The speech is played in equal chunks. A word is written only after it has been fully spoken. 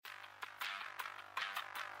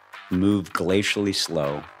move glacially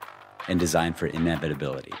slow and designed for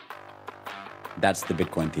inevitability. That's the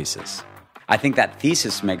Bitcoin thesis. I think that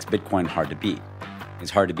thesis makes Bitcoin hard to beat.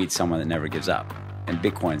 It's hard to beat someone that never gives up, and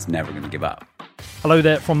Bitcoin's never going to give up. Hello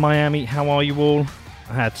there from Miami. How are you all?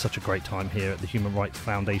 I had such a great time here at the Human Rights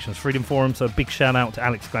Foundation's Freedom Forum, so a big shout out to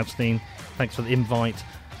Alex Gladstein. Thanks for the invite,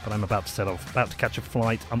 but I'm about to set off, about to catch a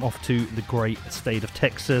flight. I'm off to the great state of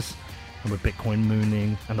Texas, and with Bitcoin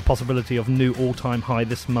mooning and the possibility of new all-time high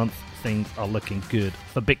this month, things are looking good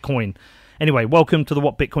for Bitcoin. Anyway, welcome to the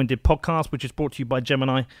What Bitcoin Did podcast, which is brought to you by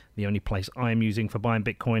Gemini, the only place I am using for buying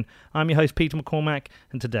Bitcoin. I'm your host, Peter McCormack,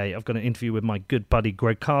 and today I've got an interview with my good buddy,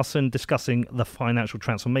 Greg Carson, discussing the financial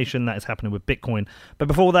transformation that is happening with Bitcoin. But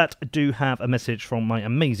before that, I do have a message from my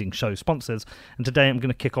amazing show sponsors, and today I'm going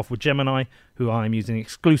to kick off with Gemini, who I am using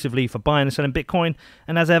exclusively for buying and selling Bitcoin.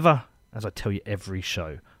 And as ever, as I tell you every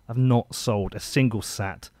show, I've not sold a single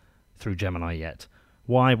sat through Gemini yet.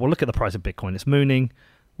 Why? Well, look at the price of Bitcoin. It's mooning.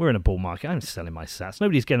 We're in a bull market. I'm selling my sats.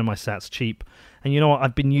 Nobody's getting my sats cheap. And you know what?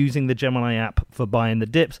 I've been using the Gemini app for buying the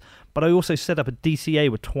dips, but I also set up a DCA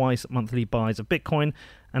with twice monthly buys of Bitcoin,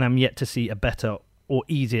 and I'm yet to see a better or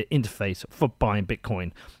easier interface for buying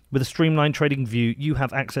Bitcoin. With a streamlined trading view, you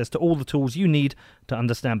have access to all the tools you need to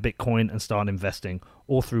understand Bitcoin and start investing,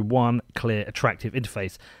 all through one clear, attractive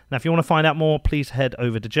interface. Now, if you want to find out more, please head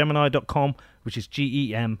over to Gemini.com, which is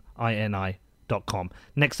Gemini.com.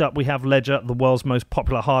 Next up, we have Ledger, the world's most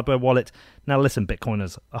popular hardware wallet. Now listen,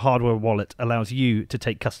 Bitcoiners, a hardware wallet allows you to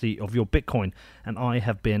take custody of your Bitcoin, and I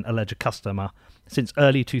have been a Ledger customer since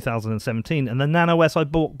early 2017, and the Nano S I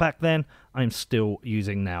bought back then, I'm still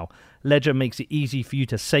using now. Ledger makes it easy for you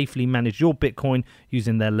to safely manage your Bitcoin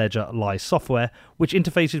using their Ledger Live software, which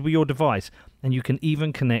interfaces with your device, and you can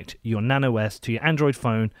even connect your Nano S to your Android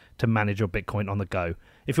phone to manage your Bitcoin on the go.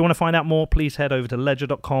 If you want to find out more, please head over to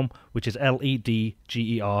ledger.com, which is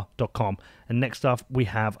ledger.com. And next up, we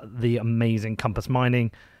have the amazing Compass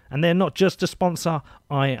Mining. And they're not just a sponsor,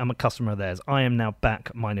 I am a customer of theirs. I am now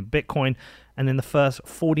back mining Bitcoin. And in the first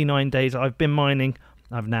 49 days I've been mining,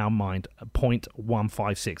 I've now mined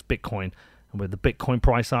 0.156 Bitcoin. And with the Bitcoin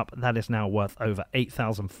price up, that is now worth over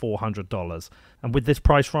 $8,400. And with this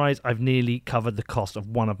price rise, I've nearly covered the cost of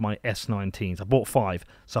one of my S19s. I bought 5,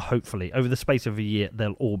 so hopefully, over the space of a year,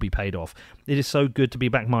 they'll all be paid off. It is so good to be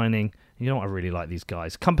back mining. You know what, I really like these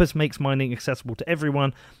guys. Compass makes mining accessible to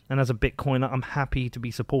everyone, and as a Bitcoiner, I'm happy to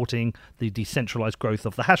be supporting the decentralized growth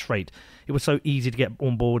of the hash rate. It was so easy to get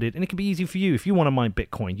onboarded, and it can be easy for you. If you want to mine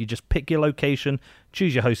Bitcoin, you just pick your location,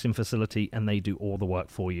 choose your hosting facility, and they do all the work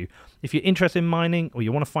for you. If you're interested in mining, or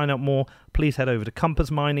you want to find out more, please head over to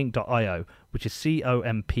compassmining.io, which is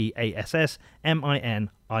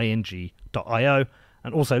COMPASSMINING.io.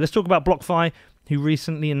 And also, let's talk about BlockFi, who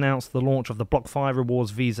recently announced the launch of the BlockFi Rewards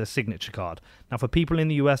Visa Signature Card. Now, for people in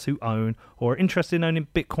the US who own or are interested in owning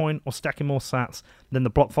Bitcoin or stacking more sats, then the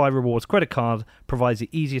BlockFi Rewards credit card provides the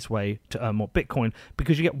easiest way to earn more Bitcoin,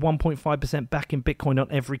 because you get 1.5% back in Bitcoin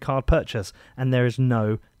on every card purchase, and there is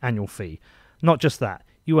no annual fee. Not just that,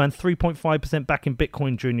 you earn 3.5% back in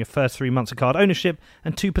Bitcoin during your first 3 months of card ownership,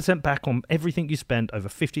 and 2% back on everything you spend over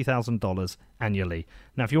 $50,000 annually.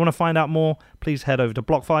 Now, if you want to find out more, please head over to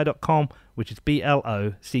blockfi.com, which is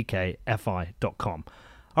BLOCKFI.com.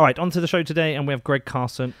 All right, on to the show today, and we have Greg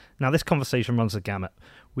Carson. Now, this conversation runs the gamut.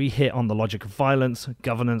 We hit on the logic of violence,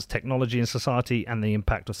 governance, technology in society, and the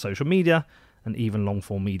impact of social media, and even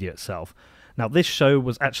long-form media itself. Now, this show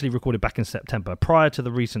was actually recorded back in September, prior to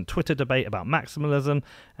the recent Twitter debate about maximalism,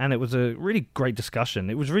 and it was a really great discussion.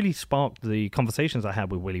 It was really sparked the conversations I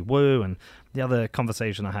had with Willy Woo, and the other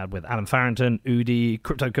conversation I had with Adam Farrington, Udi,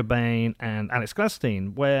 Crypto Cobain, and Alex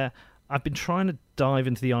Gladstein, where I've been trying to dive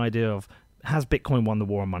into the idea of, has Bitcoin won the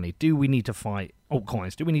war on money? Do we need to fight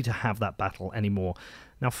altcoins? Do we need to have that battle anymore?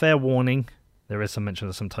 Now, fair warning, there is some mention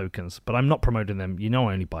of some tokens, but I'm not promoting them. You know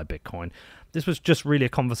I only buy Bitcoin. This was just really a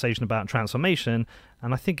conversation about transformation,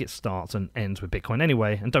 and I think it starts and ends with Bitcoin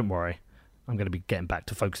anyway. And don't worry, I'm going to be getting back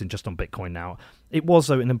to focusing just on Bitcoin now. It was,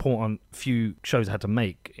 though, an important few shows I had to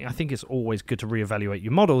make. I think it's always good to reevaluate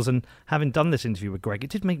your models, and having done this interview with Greg, it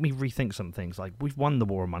did make me rethink some things. Like, we've won the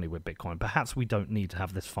war on money with Bitcoin. Perhaps we don't need to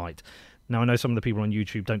have this fight. Now, I know some of the people on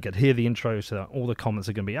YouTube don't get to hear the intro, so all the comments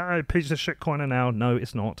are going to be, piece of shit coiner now. No,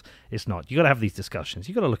 it's not. It's not. You got to have these discussions.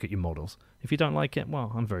 You got to look at your models. If you don't like it,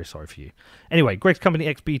 well, I'm very sorry for you. Anyway, Greg's company,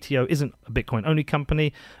 XBTO, isn't a Bitcoin-only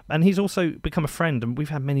company, and he's also become a friend, and we've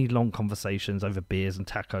had many long conversations over beers and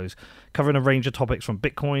tacos, covering a range of topics from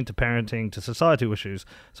Bitcoin to parenting to societal issues.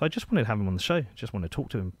 So I just wanted to have him on the show. Just want to talk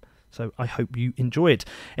to him. So I hope you enjoy it.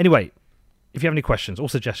 Anyway, if you have any questions or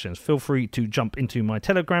suggestions, feel free to jump into my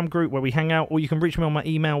Telegram group where we hang out, or you can reach me on my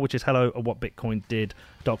email, which is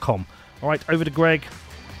hello@whatbitcoindid.com. All right, over to Greg.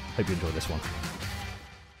 Hope you enjoy this one.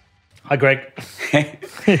 Hi, Greg. Hey,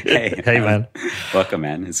 Hey, man. Welcome,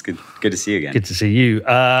 man. It's good to see you again. Good to see you.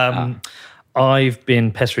 I've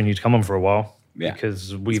been pestering you to come on for a while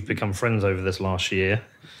because we've become friends over this last year.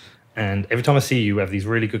 And every time I see you, we have these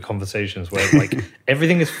really good conversations where like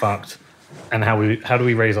everything is fucked and how do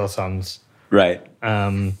we raise our sons? Right.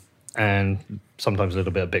 And sometimes a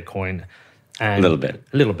little bit of Bitcoin. And a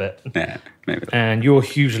little bit. Yeah, maybe. And you're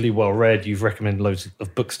hugely well read. You've recommended loads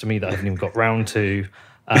of books to me that I haven't even got round to.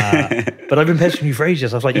 But I've been pestering you for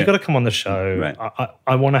ages. I was like, you've got to come on the show. Right.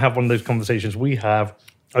 I want to have one of those conversations we have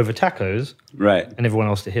over tacos. Right. And everyone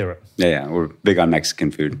else to hear it. Yeah. We're big on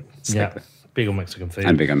Mexican food. Big on Mexican food.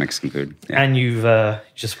 I'm big on Mexican food. Yeah. And you've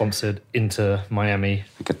just sponsored Inter Miami.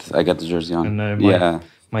 I got the jersey on. And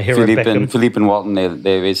my hero Philippe and Walton,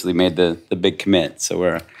 they basically made the big commit. So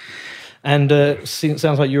we're... And it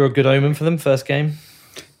sounds like you're a good omen for them, first game.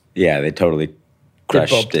 Yeah, they totally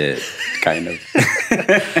crushed it, kind of.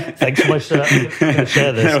 Thanks for my shirt. I'm going to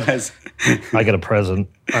share this. I get a present.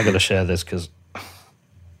 I'm going to share this because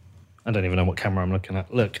I don't even know what camera I'm looking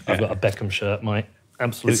at. Look, I've got a Beckham shirt, my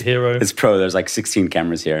absolute hero. It's pro. There's like 16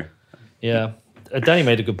 cameras here. Yeah. Danny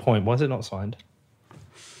made a good point. Why is it not signed?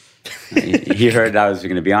 He heard I was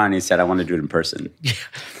going to be on. He said, I want to do it in person.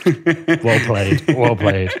 Well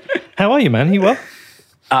played. How are you, man? You well?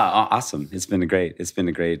 Awesome. It's been a great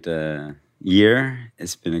year.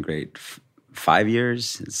 It's been a great 5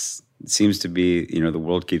 years. It seems to be, the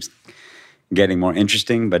world keeps getting more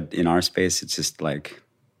interesting, but in our space, it's just like,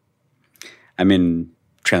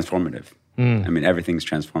 transformative. Everything's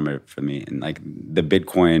transformative for me. And like the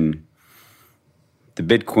Bitcoin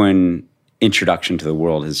introduction to the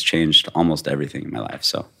world has changed almost everything in my life.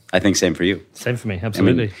 So I think same for you. Same for me,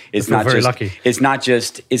 absolutely. It's not very just lucky. It's not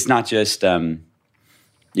just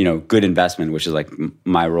good investment, which is like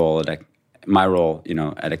my role at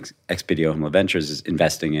Expedio Home Ventures is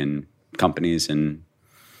investing in companies and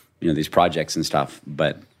these projects and stuff.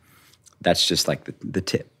 But that's just like the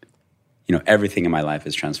tip. Everything in my life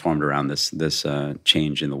is transformed around this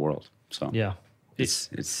change in the world. So yeah,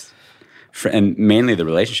 and mainly the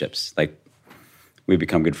relationships. Like we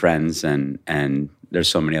become good friends, and there's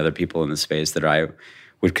so many other people in the space that I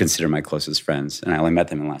would consider my closest friends, and I only met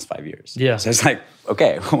them in the last 5 years. Yeah, so it's like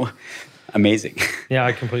okay, amazing. Yeah,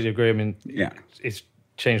 I completely agree. It's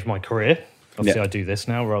changed my career. Obviously, I do this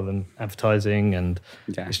now rather than advertising, and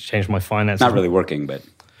it's changed my finances. Not really working, but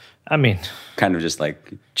kind of just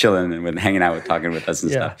like chilling and hanging out talking with us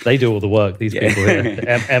and stuff. They do all the work. These people here,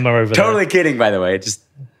 Emma over there. Totally kidding, by the way. Just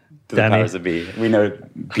to the powers that be. We know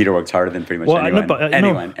Peter works harder than pretty much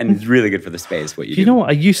anyone, and it's really good for the space. What you do. You know what?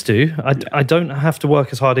 I used to. I don't have to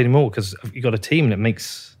work as hard anymore because you got a team, and it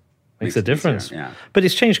makes a difference. Easier, yeah. But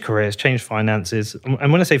it's changed careers, changed finances,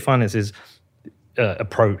 and when I say finances,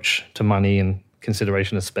 approach to money and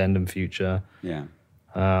consideration of spend and future. Yeah.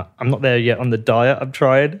 I'm not there yet on the diet. I've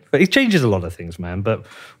tried, but it changes a lot of things, man. But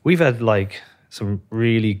we've had like some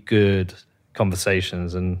really good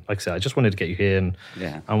conversations, and like I said, I just wanted to get you here, and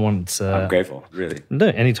I want. I'm grateful, really. No,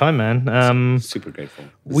 anytime, man. Super grateful.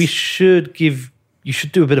 You should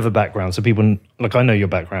do a bit of a background so people like I know your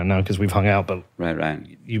background now because we've hung out, but right.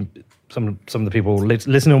 Some of the people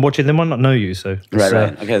listening and watching, they might not know you. So right.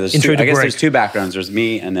 Okay, there's two backgrounds. There's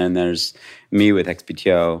me, and then there's me with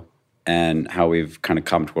XPTO. And how we've kind of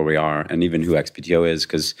come to where we are, and even who XPTO is,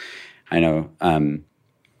 because I know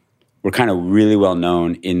we're kind of really well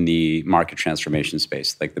known in the market transformation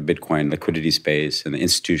space, like the Bitcoin liquidity space and the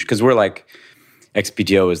institution. Because we're like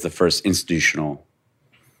XPTO is the first institutional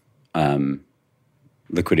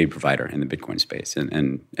liquidity provider in the Bitcoin space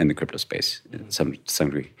and the crypto space in some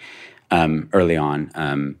degree early on.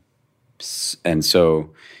 And so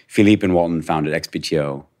Philippe and Walton founded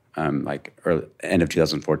XPTO. End of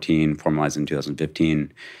 2014, formalized in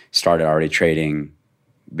 2015, started already trading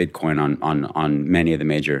Bitcoin on many of the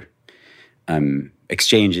major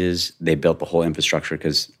exchanges. They built the whole infrastructure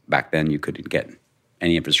because back then you couldn't get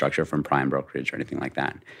any infrastructure from prime brokerage or anything like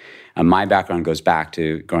that. My background goes back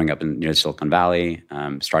to growing up near Silicon Valley,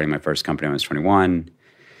 starting my first company when I was 21,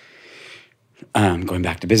 going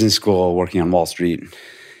back to business school, working on Wall Street,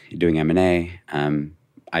 doing M&A.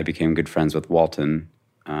 I became good friends with Walton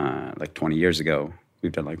 20 years ago.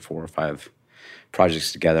 We've done like 4 or 5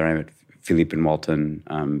 projects together. I met Philippe and Walton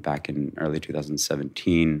back in early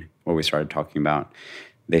 2017, where we started talking about,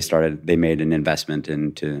 they made an investment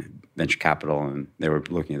into venture capital, and they were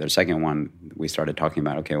looking at their second one. We started talking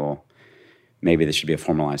about, okay, well, maybe this should be a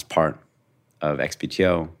formalized part of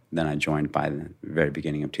XPTO. Then I joined by the very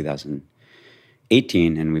beginning of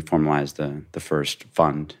 2018, and we formalized the first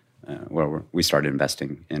fund where we started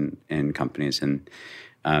investing in companies. And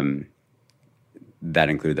that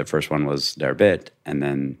included, the first one was Deribit, and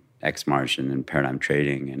then XMargin and Paradigm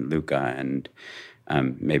Trading and Luca, and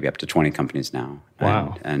maybe up to 20 companies now.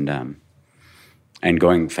 Wow. And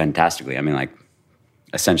going fantastically. I mean, like,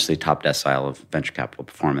 essentially top decile of venture capital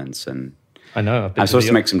performance. And I know. I'm supposed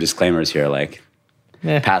to make some disclaimers here, like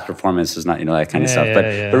past performance is not, that kind of stuff.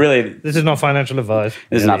 But really, this is not financial advice.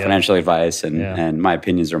 This is not financial advice, and my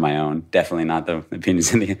opinions are my own. Definitely not the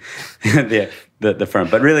opinions in the firm.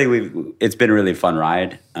 But really, it's been a really fun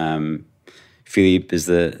ride. Philippe is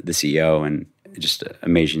the CEO, and just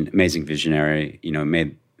amazing visionary.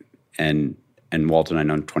 And Walton I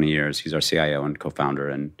known 20 years. He's our CIO and co-founder,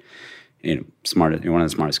 and one of the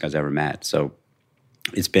smartest guys I ever met. So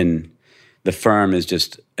the firm is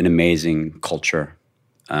just an amazing culture.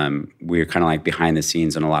 We're kind of like behind the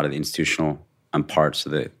scenes in a lot of the institutional parts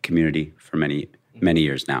of the community for many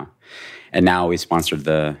years now. And now we sponsored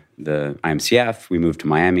the IMCF. We moved to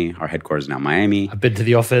Miami. Our headquarters is now Miami. I've been to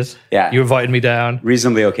the office. Yeah. You invited me down.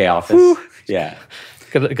 Reasonably okay office. Woo. Yeah.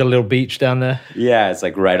 Got a little beach down there. Yeah, it's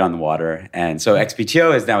like right on the water. And so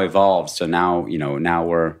XPTO has now evolved. So now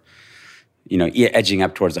we're, edging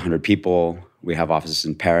up towards 100 people. We have offices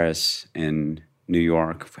in Paris, in New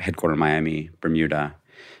York, headquartered in Miami, Bermuda.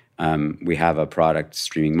 We have a product,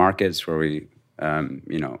 Streaming Markets, where we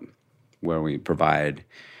provide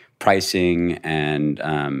pricing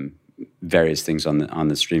and various things on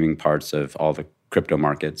the streaming parts of all the crypto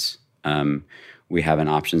markets. We have an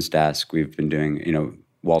options desk. We've been doing,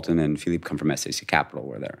 Walton and Philippe come from SAC Capital,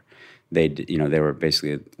 where they were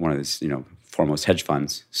basically one of these, foremost hedge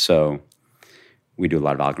funds. So we do a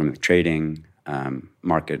lot of algorithmic trading,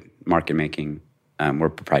 market making. We're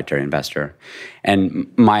a proprietary investor.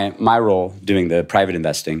 And my role doing the private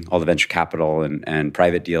investing, all the venture capital and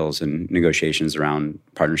private deals and negotiations around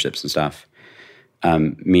partnerships and stuff,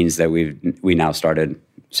 means that we now started,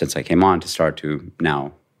 since I came on, to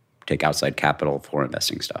now take outside capital for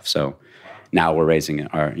investing stuff. So now we're raising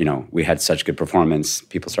we had such good performance,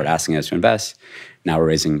 people start asking us to invest. Now we're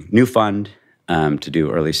raising new fund to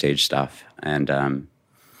do early stage stuff. And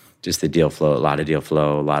just the deal flow, a lot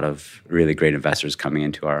of really great investors coming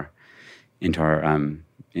into our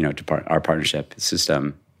partnership. It's just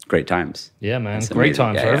great times. Yeah, man, great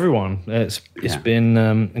time for everyone. It's been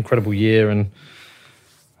incredible year, and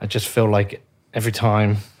I just feel like every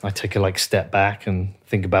time I take a step back and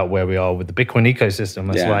think about where we are with the Bitcoin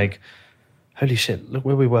ecosystem, it's like, holy shit, look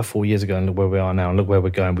where we were 4 years ago and look where we are now and look where we're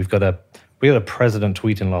going. We got a president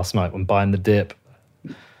tweeting last night when buying the dip.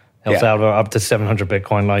 El Salvador up to 700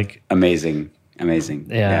 Bitcoin, amazing.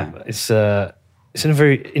 Yeah. It's in a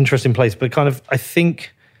very interesting place, but I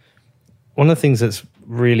think one of the things that's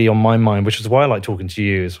really on my mind, which is why I like talking to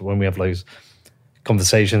you, is when we have those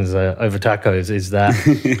conversations over tacos, is that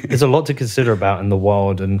there's a lot to consider about in the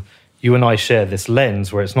world, and you and I share this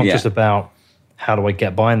lens where it's not just about how do I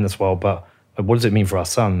get by in this world, but what does it mean for our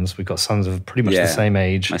sons? We've got sons of pretty much the same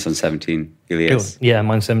age. My son's 17, Elias. Yeah,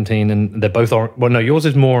 mine's 17, and they're both well, no, yours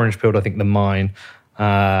is more orange-pilled, I think, than mine.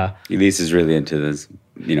 Elias is really into this,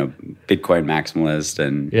 Bitcoin maximalist,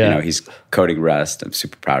 and he's coding Rust. I'm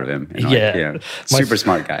super proud of him. Super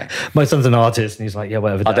smart guy. My son's an artist, and he's like,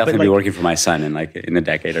 whatever. I'll definitely be working for my son in a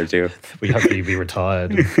decade or two. We hope he'll be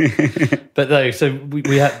retired. But no, so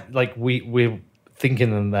we have we're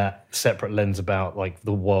thinking in that separate lens about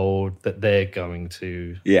the world that they're going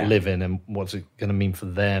to live in and what's it going to mean for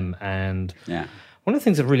them. And one of the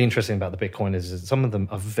things that's really interesting about the Bitcoin is that some of them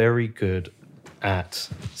are very good at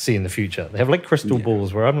seeing the future. They have crystal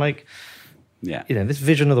balls where I'm this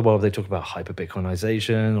vision of the world, they talk about hyper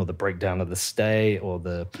Bitcoinization or the breakdown of the state or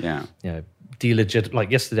the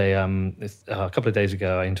delegit. Yesterday, a couple of days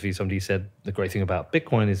ago, I interviewed somebody who said the great thing about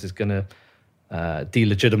Bitcoin is it's going to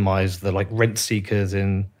delegitimize the rent seekers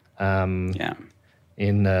in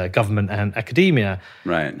government and academia.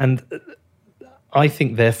 Right. And I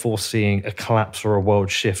think they're foreseeing a collapse or a world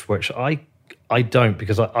shift, which I don't,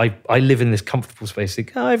 because I live in this comfortable space.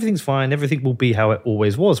 Think, everything's fine, everything will be how it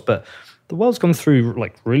always was. But the world's gone through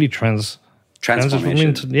really transformation.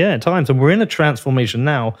 Times, and we're in a transformation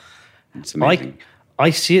now. It's amazing.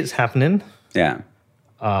 I see it's happening. Yeah.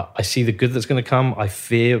 I see the good that's going to come. I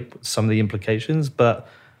fear some of the implications, but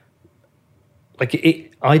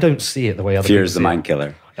I don't see it the way other people see it. Fear is the mind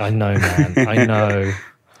killer. I know, man. I know.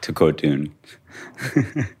 To quote Dune.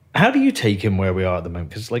 How do you take in where we are at the moment?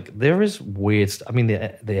 Because there is weird stuff. I mean, the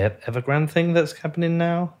Evergrande thing that's happening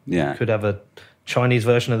now. Yeah. You could have a Chinese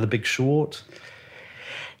version of The Big Short.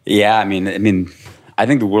 Yeah, I mean, I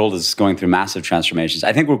think the world is going through massive transformations.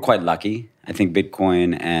 I think we're quite lucky. I think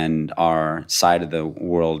Bitcoin and our side of the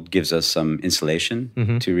world gives us some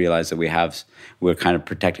insulation to realize that we're kind of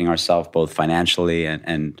protecting ourselves both financially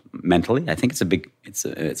and mentally. I think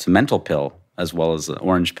it's a mental pill as well as an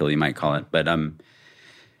orange pill, you might call it. But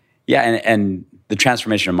yeah, and the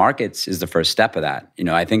transformation of markets is the first step of that.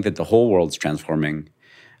 I think that the whole world's transforming,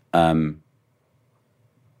 and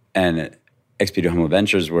XP Homo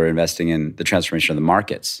Ventures, we're investing in the transformation of the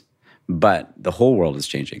markets, but the whole world is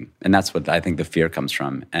changing. And that's what I think the fear comes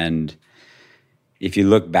from. And if you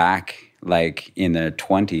look back, like in the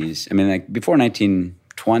 20s, I mean, like before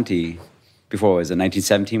 1920, before was it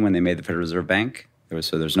 1917 when they made the Federal Reserve Bank?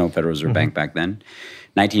 There's no Federal Reserve Bank back then.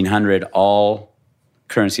 1900, all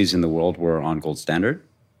currencies in the world were on gold standard.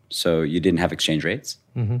 So you didn't have exchange rates.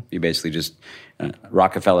 You basically just,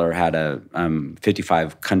 Rockefeller had a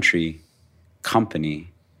 55 country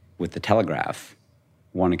company with the telegraph,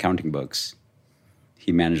 one accounting books.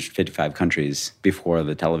 He managed 55 countries before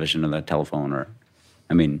the television or the telephone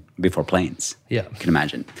before planes. Yeah. You can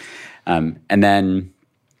imagine. And then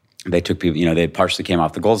they took people, they partially came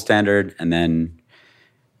off the gold standard, and then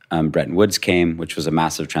Bretton Woods came, which was a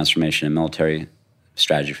massive transformation in military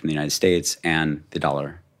strategy from the United States and the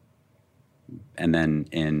dollar. And then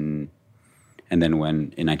in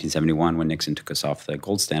 1971, when Nixon took us off the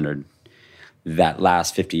gold standard, that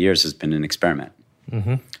last 50 years has been an experiment.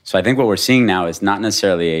 So I think what we're seeing now is not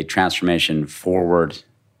necessarily a transformation forward,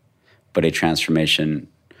 but a transformation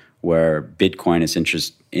where Bitcoin has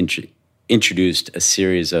introduced a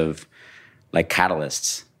series of like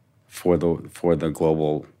catalysts for the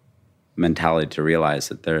global mentality to realize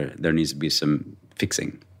that there needs to be some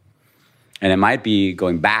fixing. And it might be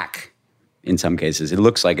going back in some cases. It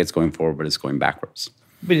looks like it's going forward, but it's going backwards.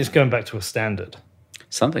 But it's going back to a standard.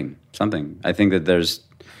 Something. I think that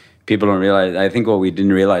people don't realize, I think what we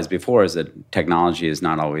didn't realize before is that technology is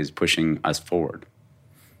not always pushing us forward.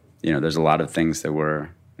 There's a lot of things that we're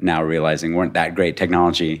now realizing weren't that great.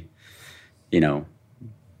 Technology,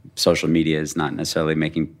 social media is not necessarily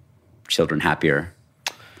making children happier.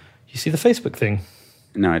 You see the Facebook thing?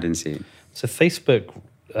 No, I didn't see it. So Facebook...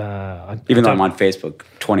 Even though I'm on Facebook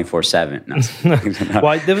 24/7. No.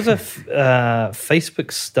 Well, there was a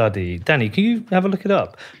Facebook study. Danny, can you have a look it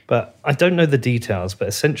up? But I don't know the details, but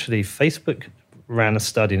essentially Facebook ran a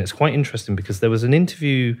study, and it's quite interesting because there was an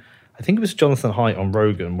interview, I think it was Jonathan Haidt on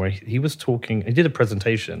Rogan, where he was talking, he did a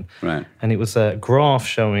presentation, right? And it was a graph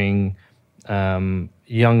showing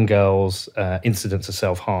young girls' incidents of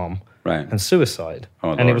self-harm and suicide.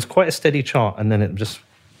 And it was quite a steady chart, and then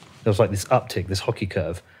there was like this uptick, this hockey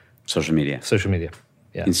curve. Social media,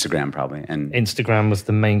 yeah. Instagram probably, and Instagram was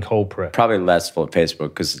the main culprit. Probably less for Facebook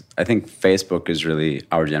because I think Facebook is really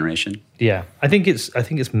our generation. Yeah, I think it's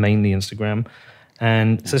mainly Instagram,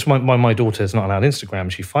 and so my daughter is not allowed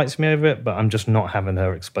Instagram. She fights me over it, but I'm just not having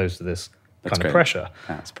her exposed to this kind of pressure.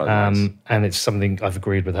 Yeah, that's probably nice. And it's something I've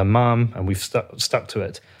agreed with her mum, and we've stuck to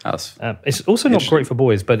it. It's also not great for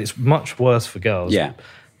boys, but it's much worse for girls. Yeah.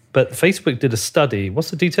 But Facebook did a study. What's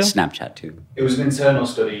the detail? Snapchat too. It was an internal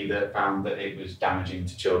study that found that it was damaging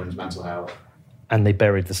to children's mental health. And they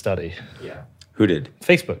buried the study. Yeah. Who did?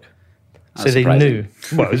 Facebook. So they knew.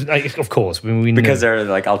 Well, of course. We knew. Because they're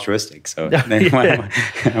like altruistic. So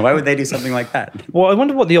why would they do something like that? Well, I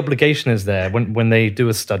wonder what the obligation is there when they do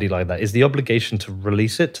a study like that. Is the obligation to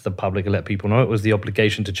release it to the public and let people know it? Or is the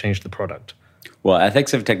obligation to change the product? Well,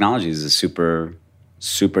 ethics of technology is a super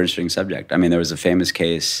interesting subject. I mean, there was a famous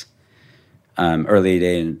case early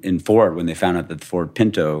day in Ford when they found out that the Ford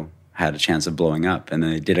Pinto had a chance of blowing up. And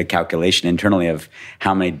then they did a calculation internally of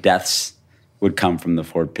how many deaths would come from the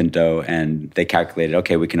Ford Pinto. And they calculated,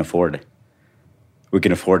 okay, we can afford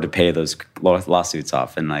to pay those lawsuits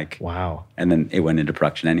off. And wow. And then it went into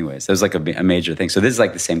production anyways. So it was like a major thing. So this is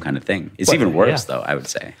like the same kind of thing. It's even worse though, I would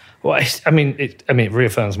say. Well, it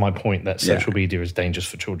reaffirms my point that social media is dangerous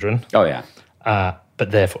for children. Oh, yeah. But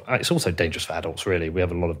therefore, it's also dangerous for adults, really. We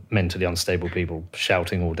have a lot of mentally unstable people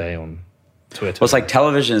shouting all day on Twitter. Well, it's like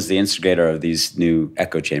television is the instigator of these new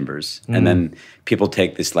echo chambers. And then people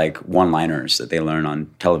take this like one-liners that they learn on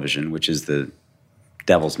television, which is the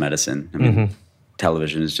devil's medicine. I mean,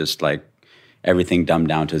 television is just like everything dumbed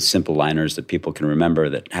down to simple liners that people can remember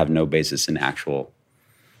that have no basis in actual,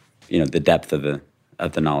 the depth of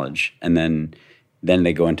the knowledge. And then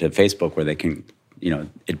they go into Facebook where they can...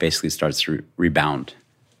 it basically starts to rebound,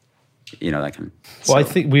 that kind of... Well, I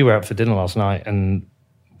think we were out for dinner last night, and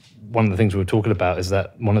one of the things we were talking about is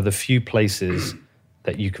that one of the few places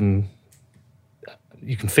that you can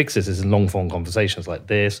you can fix this is in long form conversations like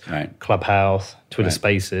this, Right. Clubhouse, Twitter Right.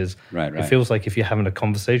 Spaces. Right, right. It feels like if you're having a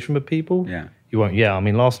conversation with people, Yeah. you won't. Yeah, I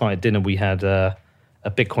mean, last night at dinner we had a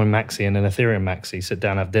Bitcoin maxi and an Ethereum maxi sit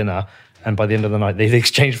down, have dinner, and by the end of the night they've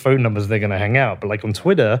exchanged phone numbers. They're going to hang out. But like on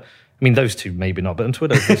Twitter, I mean, those two maybe not, but on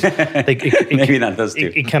Twitter, Maybe not those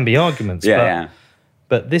two. It can be arguments. Yeah, but, yeah.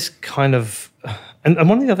 But this kind of, and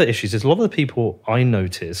one of the other issues is a lot of the people I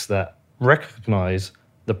notice that recognize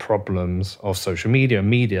the problems of social media and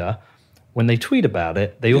media, when they tweet about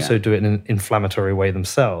it, they also do it in an inflammatory way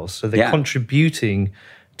themselves. So they're contributing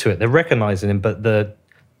to it. They're recognizing it, but the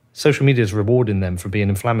social media is rewarding them for being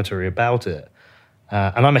inflammatory about it.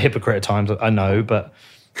 And I'm a hypocrite at times, I know, but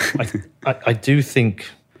I do think...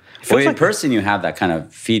 Well, in person, you have that kind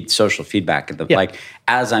of social feedback. Like,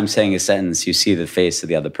 as I'm saying a sentence, you see the face of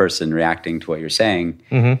the other person reacting to what you're saying,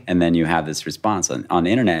 and then you have this response. On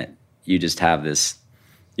the internet, you just have this.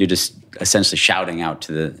 You're just essentially shouting out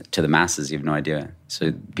to the masses. You have no idea.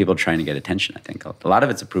 So people are trying to get attention. I think a lot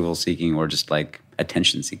of it's approval seeking or just like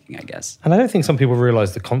attention seeking, I guess. And I don't think some people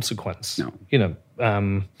realize the consequence. No. You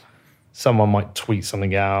know, someone might tweet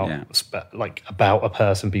something out like about a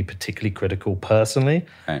person, be particularly critical personally,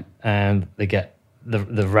 Right. and they get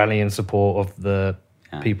the rallying support of the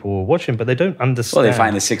people watching, but they don't understand. Well, they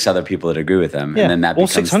find the 6 other people that agree with them, yeah. and then that or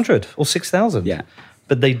becomes 600 or 6,000. Yeah.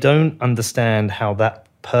 But they don't understand how that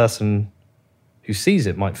person who sees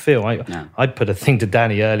it might feel. I put a thing to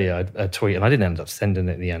Danny earlier, a tweet, and I didn't end up sending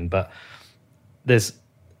it in the end, but there's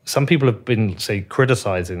some people have been, say,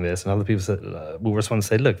 criticizing this, and other people will respond and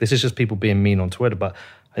say, look, this is just people being mean on Twitter. But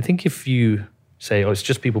I think if you say, oh, it's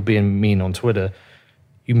just people being mean on Twitter,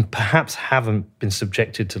 you perhaps haven't been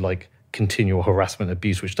subjected to like continual harassment,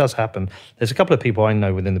 abuse, which does happen. There's a couple of people I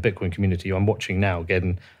know within the Bitcoin community who I'm watching now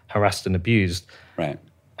getting harassed and abused. Right.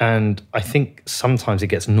 And I think sometimes it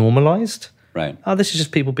gets normalized. Right. Oh, this is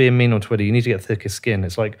just people being mean on Twitter. You need to get thicker skin.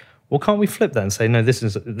 It's like, well, can't we flip that and say, no, this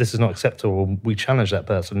is not acceptable. We challenge that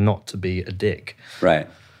person not to be a dick. Right.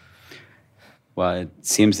 Well, it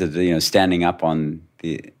seems that standing up on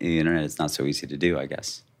the internet is not so easy to do, I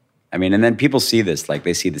guess. I mean, and then people see this, like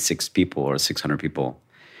they see the 6 people or 600 people,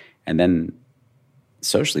 and then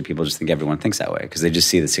socially people just think everyone thinks that way because they just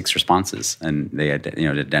see the 6 responses and they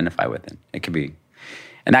identify with it. It could be,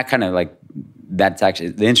 and that kind of like. That's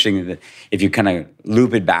actually the interesting that if you kind of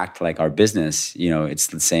loop it back to like our business, it's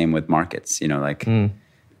the same with markets,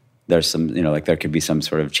 there's some, like there could be some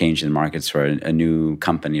sort of change in markets for a new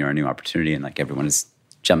company or a new opportunity. And like everyone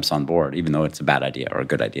jumps on board, even though it's a bad idea or a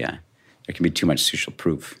good idea. There can be too much social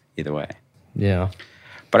proof either way. Yeah.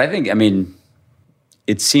 But I think,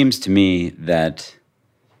 it seems to me that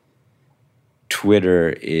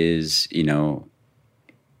Twitter is,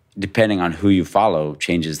 depending on who you follow,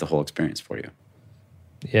 changes the whole experience for you.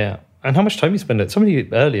 Yeah. And how much time you spend it. Somebody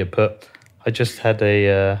earlier put, I just had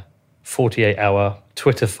a 48-hour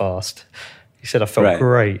Twitter fast. He said, I felt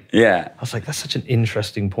great. Yeah. I was like, that's such an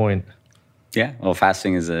interesting point. Yeah. Well,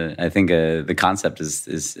 fasting is I think the concept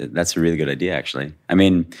is that's a really good idea, actually. I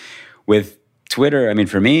mean, with Twitter,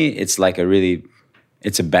 for me, it's like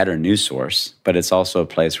it's a better news source, but it's also a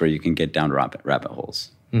place where you can get down rabbit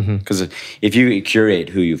holes. Because if you curate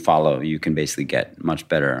who you follow, you can basically get much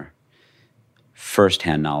better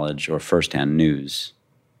firsthand knowledge or firsthand news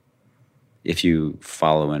if you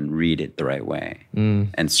follow and read it the right way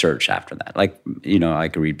and search after that. Like, I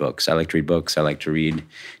like to read books. I like to read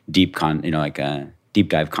deep deep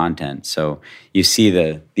dive content. So you see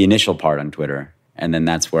the initial part on Twitter, and then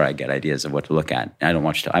that's where I get ideas of what to look at. I haven't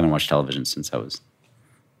watched television since I was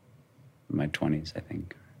in my 20s, I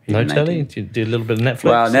think. No telly? Do you do a little bit of Netflix?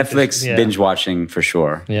 Well, Netflix binge watching for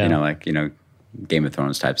sure. Yeah. Game of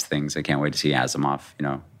Thrones types of things. I can't wait to see Asimov.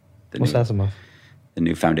 What's Asimov? The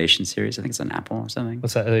new Foundation series. I think it's on Apple or something.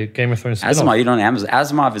 What's that? Game of Thrones spin-off? Asimov. You don't know Amazon.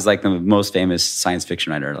 Asimov is like the most famous science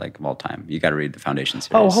fiction writer of all time. You got to read the Foundation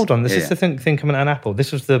series. Oh, hold on. This is the thing coming out on Apple.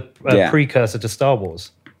 This was the precursor to Star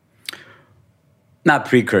Wars. Not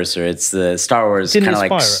precursor. It's the Star Wars kind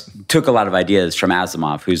of took a lot of ideas from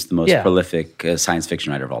Asimov, who's the most prolific science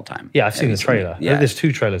fiction writer of all time. Yeah, I've seen the trailer. Yeah. There's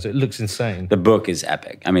 2 trailers. It looks insane. The book is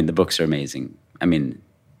epic. The books are amazing.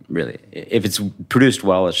 Really, if it's produced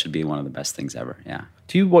well, it should be one of the best things ever. Yeah.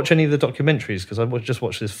 Do you watch any of the documentaries? Because I just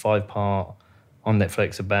watched this 5-part on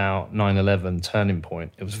Netflix about 9/11 Turning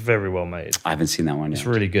Point. It was very well made. I haven't seen that one yet. It's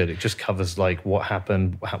really good. It just covers like what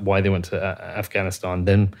happened, why they went to Afghanistan,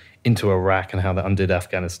 then into Iraq, and how that undid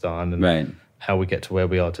Afghanistan, and how we get to where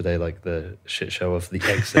we are today, like the shit show of the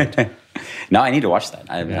exit. No, I need to watch that.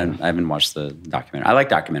 I haven't watched the documentary. I like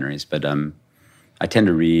documentaries, but I tend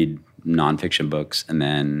to read nonfiction books, and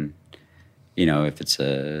then if it's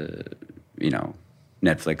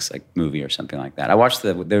Netflix like movie or something like that. I watched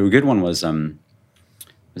the good one was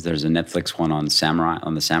there's a Netflix one on the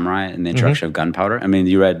samurai and the introduction of gunpowder. I mean,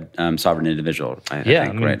 you read Sovereign Individual, I think,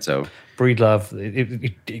 I mean, right? So Breedlove,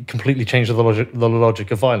 it completely changed the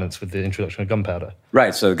logic of violence with the introduction of gunpowder.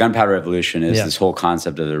 right. So the gunpowder revolution is this whole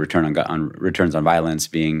concept of the returns on violence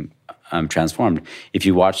being transformed. If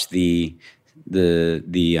you watch this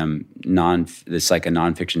like a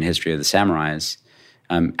nonfiction history of the samurais.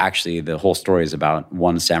 Actually, the whole story is about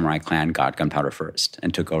one samurai clan got gunpowder first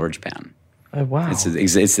and took over Japan. Oh wow!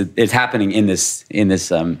 It's happening in this.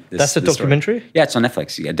 That's a documentary. Story. Yeah, it's on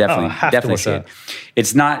Netflix. Yeah, definitely see it.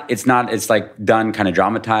 It's not. It's like done kind of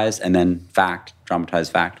dramatized and then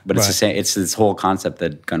dramatized fact. But it's the same. It's this whole concept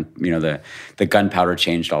that the gunpowder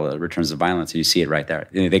changed all the returns of violence. And you see it right there.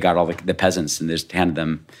 They got all the peasants and they just handed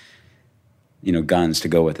them guns to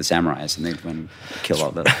go with the samurais, and they went and kill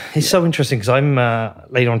all the... It's so interesting, because I'm,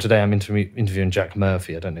 later on today, I'm interviewing Jack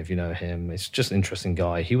Murphy. I don't know if you know him. It's just an interesting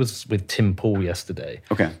guy. He was with Tim Pool yesterday.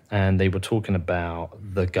 Okay. And they were talking about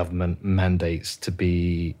the government mandates to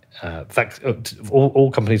be...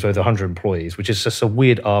 all companies with 100 employees, which is just a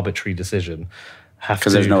weird arbitrary decision.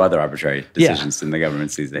 Because there's no other arbitrary decisions in the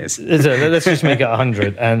governments these days. Let's just make it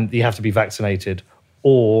 100, and you have to be vaccinated.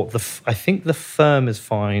 Or I think the firm is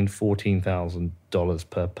fined $14,000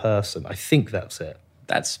 per person. I think that's it.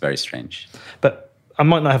 That's very strange. But I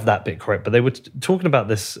might not have that bit correct. But they were talking about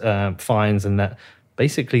this fines, and that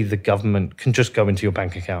basically the government can just go into your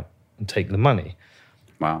bank account and take the money.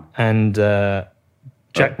 Wow. And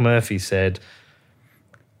Jack Murphy said,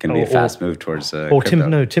 "Can be a fast move towards."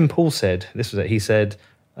 Tim Pool said this was it. He said,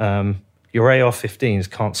 "Your AR-15s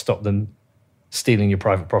can't stop them stealing your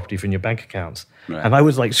private property from your bank accounts." Right. And I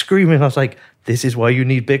was like screaming. I was like, "This is why you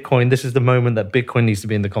need Bitcoin. This is the moment that Bitcoin needs to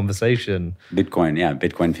be in the conversation."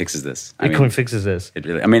 Bitcoin fixes this. Bitcoin fixes this. It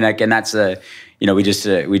really. I mean, and that's we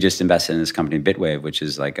just invested in this company Bitwave, which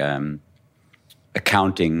is like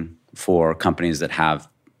accounting for companies that have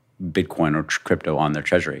Bitcoin or crypto on their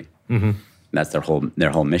treasury. Mm-hmm. That's their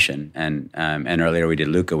whole mission. And earlier we did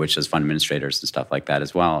Luca, which does fund administrators and stuff like that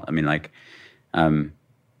as well. I mean,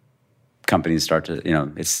 companies start to,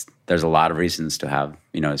 there's a lot of reasons to have,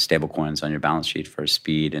 stable coins on your balance sheet for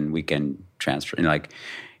speed and weekend transfer.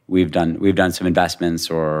 We've done some investments,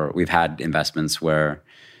 or we've had investments where,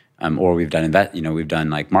 or we've done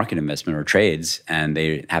like market investment or trades, and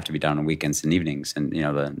they have to be done on weekends and evenings. And,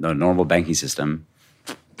 the normal banking system,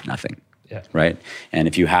 nothing. Yeah. Right. And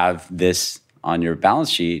if you have this on your balance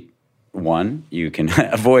sheet, one, you can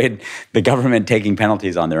avoid the government taking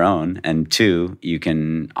penalties on their own, and two, you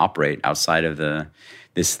can operate outside of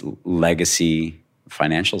this legacy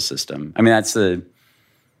financial system. I mean, that's the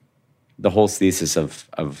whole thesis of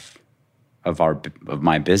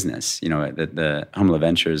my business. The Humla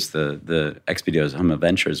Ventures, the Expedio's Humla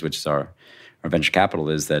Ventures, which is our venture capital,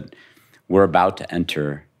 is that we're about to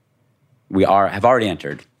enter. Have already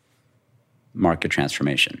entered market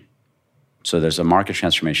transformation. So there's a market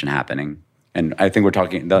transformation happening, and I think we're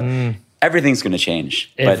talking everything's going to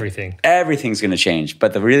change. Everything's going to change.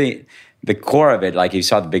 But the core of it, like you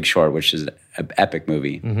saw The Big Short, which is an epic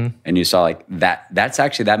movie, and you saw like that. That's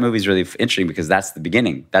actually, that movie is really interesting because that's the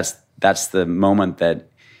beginning. That's the moment that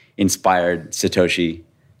inspired Satoshi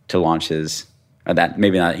to launch his. Or that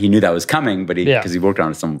maybe not. He knew that was coming, but because he worked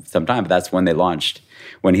on it some time. But that's when he launched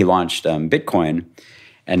Bitcoin,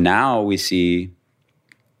 and now we see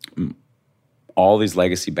all these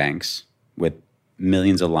legacy banks with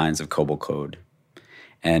millions of lines of COBOL code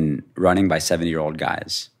and running by 70-year-old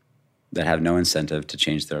guys that have no incentive to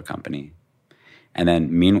change their company. And then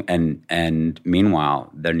meanwhile,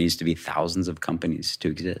 there needs to be thousands of companies to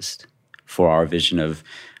exist for our vision of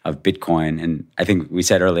Bitcoin. And I think we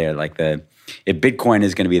said earlier, like if Bitcoin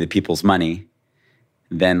is going to be the people's money,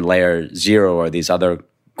 then layer 0 are these other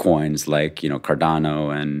coins like,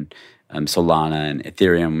 Cardano and Solana and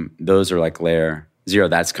Ethereum. Those are like layer 0.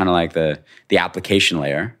 That's kind of like the application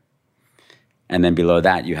layer. And then below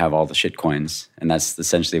that, you have all the shit coins. And that's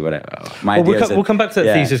essentially what my idea is. We'll come back to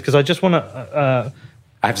that thesis, because I just want to...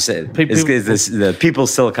 I have to say, the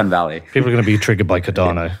people's Silicon Valley. People are going to be triggered by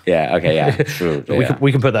Cardano. Yeah, okay, yeah, true.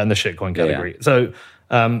 We can put that in the shitcoin category. Yeah. So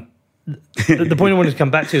the point I wanted to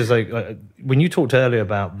come back to is like when you talked earlier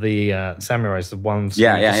about the samurais, the ones who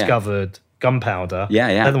discovered gunpowder.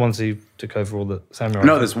 They're the ones who took over all the samurais.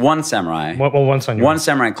 No, there's one samurai. One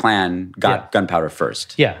samurai clan got gunpowder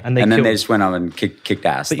first. Yeah, and then they just went out and kicked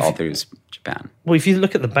ass all through Japan. Well, if you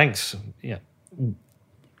look at the banks,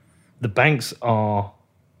 the banks are...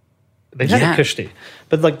 They've had a cushy.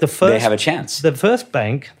 But like they have a chance. The first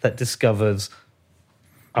bank that discovers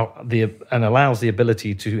and allows the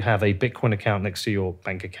ability to have a Bitcoin account next to your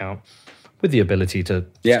bank account with the ability to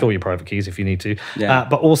store your private keys if you need to,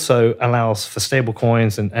 but also allows for stable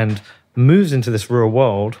coins and moves into this real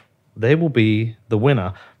world, they will be the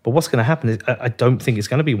winner. But what's going to happen is I don't think it's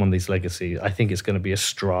going to be one of these legacies. I think it's going to be a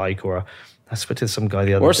Strike or I spoke to some guy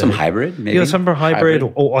the other day. Or some hybrid, maybe. Yeah, some hybrid.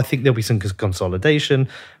 Or I think there'll be some consolidation.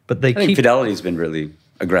 But I think Fidelity's been really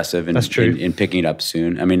aggressive in picking it up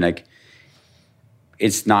soon. I mean, like,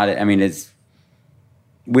 it's not, I mean,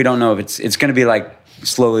 we don't know if it's going to be like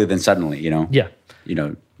slowly then suddenly, you know? Yeah. You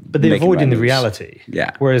know, but they're avoiding the reality.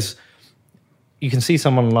 Yeah. Whereas you can see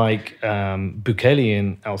someone like Bukele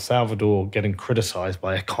in El Salvador getting criticized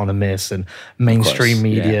by economists and mainstream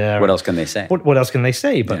media. Yeah. What else can they say? What else can they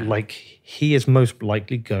say? But like, he is most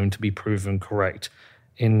likely going to be proven correct.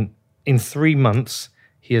 In 3 months,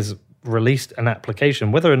 he has released an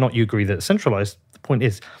application, whether or not you agree that it's centralized. The point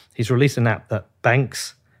is, he's released an app that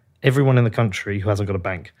banks everyone in the country who hasn't got a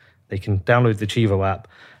bank. They can download the Chivo app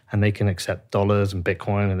and they can accept dollars and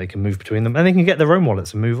Bitcoin and they can move between them and they can get their own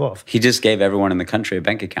wallets and move off. He just gave everyone in the country a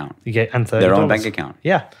bank account. And their own bank account.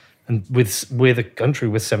 Yeah. And we're the country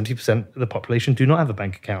with 70% of the population do not have a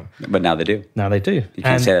bank account. But now they do. Now they do. You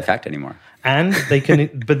can't say that fact anymore. And they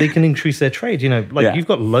can, but they can increase their trade. You know, like you've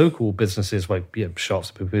got local businesses like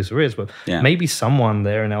shops, pupuserias, but maybe someone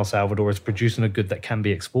there in El Salvador is producing a good that can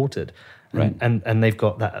be exported. Right. And they've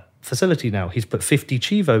got that facility now. He's put 50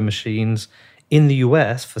 Chivo machines in the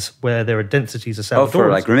US where there are densities of Salvadorans. Oh, for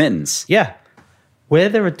like remittance. Yeah. Where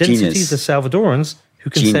there are densities of Salvadorans who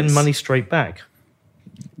can send money straight back.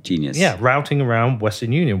 Genius. Yeah, routing around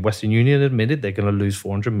Western Union. Western Union admitted they're going to lose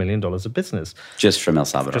 $400 million of business. Just from El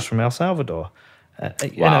Salvador. Wow.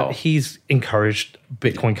 You know, he's encouraged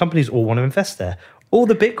Bitcoin companies all want to invest there. All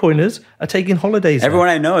the Bitcoiners are taking holidays. Everyone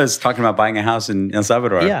I know is talking about buying a house in El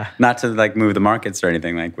Salvador. Yeah. Not to like move the markets or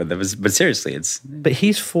anything like that. But seriously, it's... But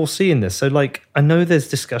he's foreseeing this. So like, I know there's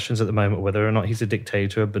discussions at the moment whether or not he's a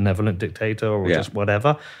dictator, a benevolent dictator, or just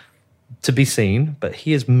whatever, to be seen. But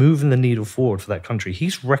he is moving the needle forward for that country.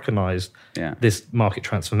 He's recognized this market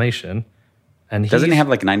transformation. And doesn't he have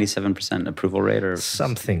like 97% approval rate or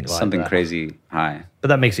something crazy high? But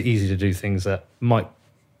that makes it easy to do things that might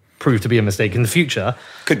prove to be a mistake in the future.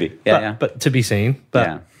 Could be, but to be seen.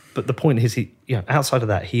 But the point is, outside of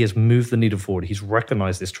that, he has moved the needle forward. He's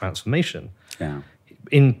recognized this transformation. Yeah.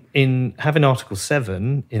 In having Article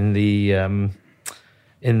 7 in the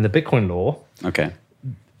Bitcoin law. Okay.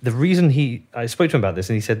 The reason I spoke to him about this,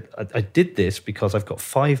 and he said, I did this because I've got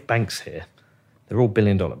 5 banks here. They're all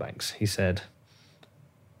billion-dollar banks. He said,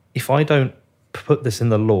 if I don't put this in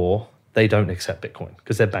the law, they don't accept Bitcoin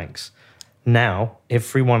because they're banks. Now,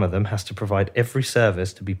 every one of them has to provide every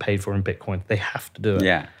service to be paid for in Bitcoin. They have to do it.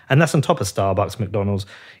 Yeah. And that's on top of Starbucks, McDonald's.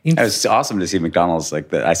 It was awesome to see McDonald's.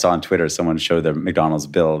 Like I saw on Twitter, someone showed their McDonald's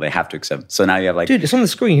bill. They have to accept. So now you have like... Dude, it's on the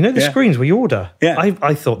screen. You know the screens where you order? Yeah.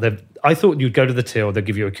 I thought you'd go to the till, they'll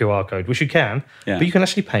give you a QR code, which you can, but you can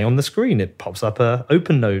actually pay on the screen. It pops up a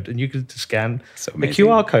open node and you can scan the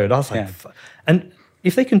QR code. I was like, and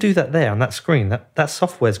if they can do that there on that screen, that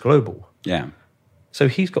software's global. Yeah. So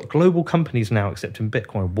he's got global companies now accepting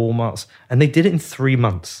Bitcoin, Walmart's, and they did it in 3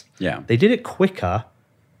 months. Yeah. They did it quicker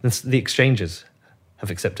than the exchanges have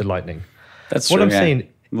accepted Lightning. That's what true, I'm saying.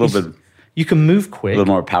 A little bit. You can move quick. A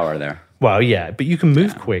little more power there. Well, yeah, but you can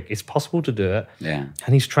move quick. It's possible to do it. Yeah.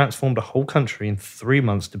 And he's transformed a whole country in 3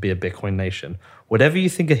 months to be a Bitcoin nation. Whatever you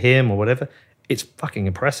think of him or whatever, it's fucking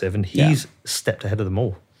impressive. And he's stepped ahead of them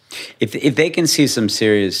all. If they can see some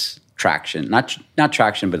serious traction, not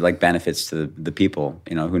traction, but like benefits to the people,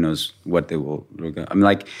 you know, who knows what they will. I mean,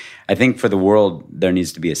 like, I think for the world, there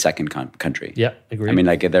needs to be a second country. Yeah, agree. I mean,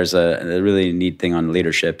 like, there's a really neat thing on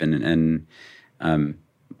leadership, and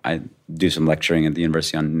I do some lecturing at the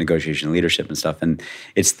university on negotiation and leadership and stuff, and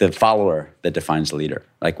it's the follower that defines the leader.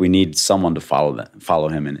 Like, we need someone to follow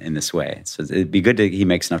him in this way. So it'd be good that he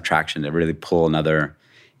makes enough traction to really pull another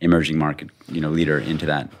emerging market, leader into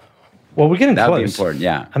that. Well, we're getting close. That would be important,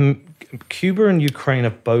 yeah. Cuba and Ukraine are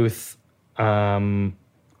both.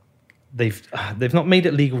 They've not made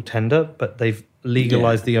it legal tender, but they've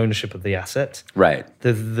legalized the ownership of the asset. Right.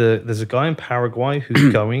 There's a guy in Paraguay who's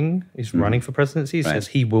he's running for presidency. He says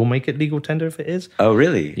he will make it legal tender if it is. Oh,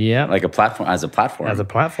 really? Yeah. Like as a platform.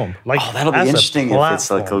 Like, that'll be interesting if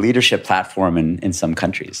it's like a leadership platform in some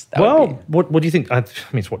countries. What do you think? I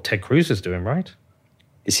mean, it's what Ted Cruz is doing, right?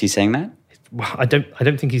 Is he saying that? Well, I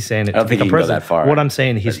don't think he's saying it. I don't think he can go that far. What I'm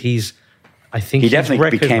saying is I think he definitely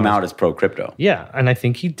became out as pro-crypto. Yeah, and I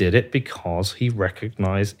think he did it because he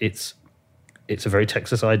recognized it's a very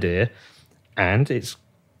Texas idea, and it's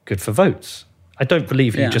good for votes. I don't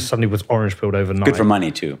believe he just suddenly was orange pilled overnight. Good for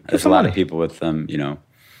money too. There's a lot of people with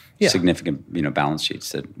Yeah. significant balance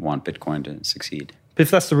sheets that want Bitcoin to succeed. But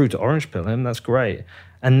if that's the route to orange pill him, that's great.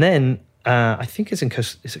 And then I think it's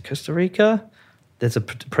is it Costa Rica? There's a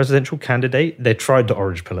presidential candidate. They tried to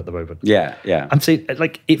orange pill at the moment. Yeah, yeah. I'm saying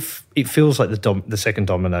like it feels like the second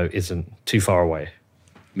domino isn't too far away.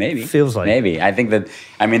 Maybe. Feels like. Maybe. I think that,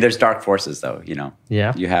 there's dark forces though,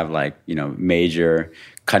 Yeah. You have major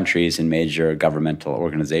countries and major governmental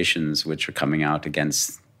organizations which are coming out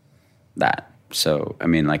against that. So,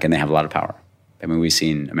 and they have a lot of power. We've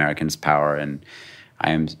seen Americans' power and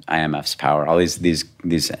IMF's power. All these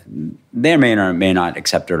they may not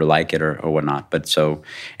accept it or like it or whatnot. But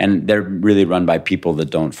and they're really run by people that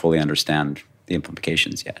don't fully understand the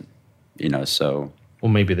implications yet. So. Or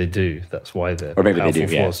maybe they do. That's why they're Or maybe they powerful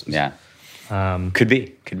do. forces. Yeah. Could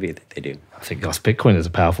be that they do. I think Bitcoin is a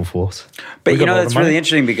powerful force. But that's really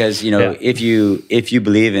interesting because if you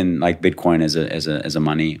believe in like Bitcoin as a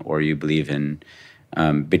money, or you believe in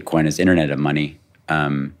Bitcoin as Internet of Money,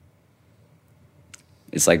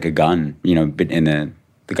 it's like a gun. In the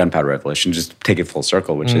gunpowder revolution, just take it full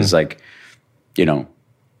circle, which is like, the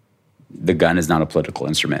gun is not a political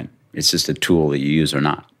instrument. It's just a tool that you use or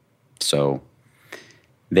not. So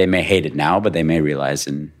they may hate it now, but they may realize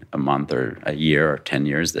in a month or a year or 10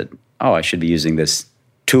 years that, I should be using this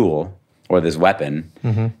tool or this weapon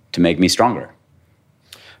to make me stronger.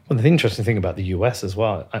 Well, the interesting thing about the US as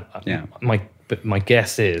well, my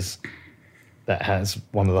guess is that has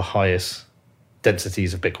one of the highest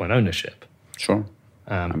densities of Bitcoin ownership. Sure.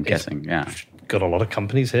 I'm guessing, yeah. Got a lot of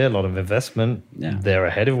companies here, a lot of investment. Yeah. They're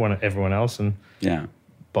ahead of everyone else. And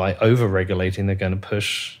by over-regulating, they're going to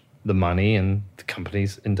push the money and the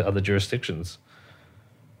companies into other jurisdictions.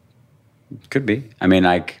 Could be.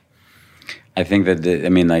 I think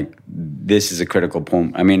that this is a critical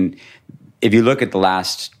point. If you look at the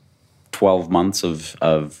last 12 months of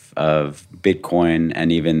Bitcoin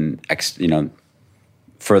and even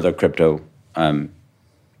further crypto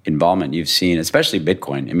involvement, you've seen, especially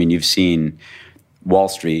Bitcoin. You've seen Wall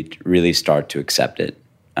Street really start to accept it.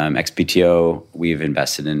 XPTO, we've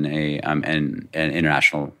invested in an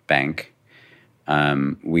international bank.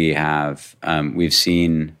 We've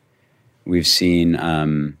seen Ray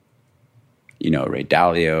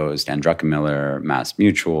Dalio, Stan Druckenmiller, Mass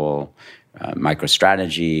Mutual,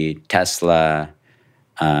 MicroStrategy, Tesla,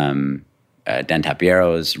 Dan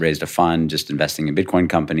Tapiero's raised a fund just investing in Bitcoin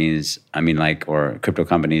companies. Or crypto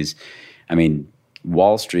companies.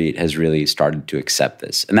 Wall Street has really started to accept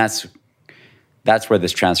this, and that's where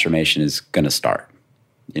this transformation is going to start.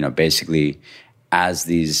 Basically,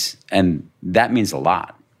 and that means a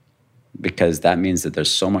lot, because that means that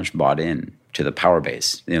there's so much bought in to the power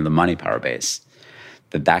base, the money power base,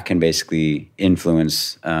 that can basically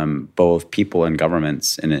influence both people and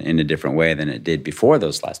governments in a different way than it did before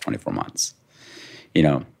those last 24 months.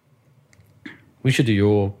 We should do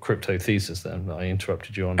your crypto thesis then. I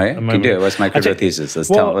interrupted you on. Oh, yeah? You can do it. What's my crypto thesis?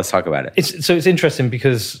 Let's talk about it. It's interesting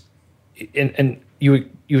because, and you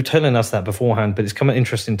were telling us that beforehand, but it's come at an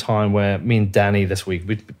interesting time where me and Danny this week,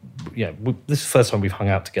 this is the first time we've hung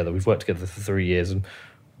out together. We've worked together for 3 years and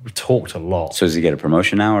we've talked a lot. So does he get a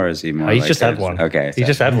promotion now, or is he more? He's just had one. Okay, he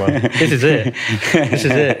just had one. This is it. This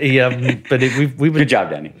is it. We've been, good job,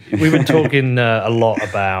 Danny. We've been talking a lot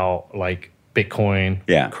about like Bitcoin,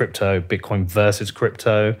 crypto, Bitcoin versus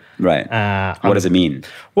crypto. Right. What does it mean?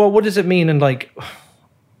 Well, what does it mean? And like,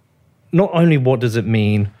 not only what does it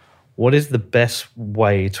mean, what is the best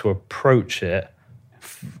way to approach it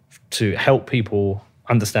to help people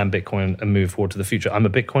understand Bitcoin and move forward to the future? I'm a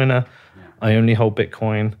Bitcoiner. Yeah. I only hold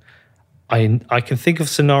Bitcoin. I can think of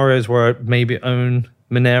scenarios where I maybe own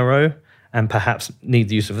Monero and perhaps need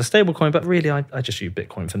the use of a stablecoin, but really I just use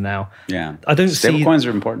Bitcoin for now. Yeah, I don't stablecoins are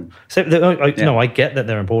important. No, I get that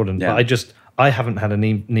they're important, but I haven't had a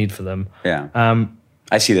need for them. Yeah,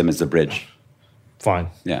 I see them as the bridge. Fine.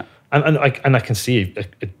 Yeah, and I can see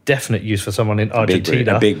a definite use for someone in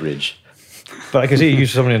Argentina. A big bridge. But I can see a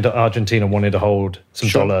use for someone in Argentina wanting to hold some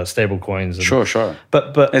dollar stable coins. Sure.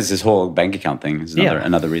 But it's this whole bank account thing is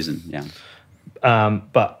another reason. Yeah.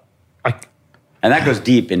 And that goes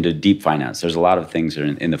deep into deep finance. There's a lot of things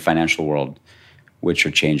in the financial world which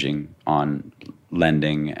are changing on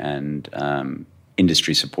lending and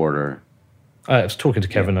industry support. I was talking to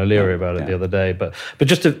Kevin O'Leary about it the other day, but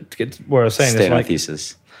just to get where I was saying, stay on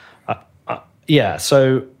thesis.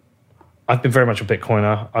 So I've been very much a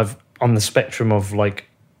Bitcoiner. I've on the spectrum of like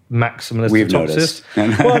maximalist. We've to toxicist.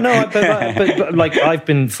 Noticed. Well, no, but like I've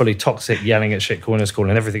been fully toxic, yelling at shitcoiners,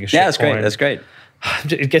 calling everything a shitcoin. Yeah, that's great.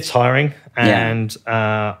 It gets tiring, and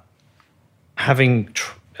having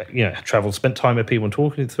traveled, spent time with people and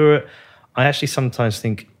talking through it, I actually sometimes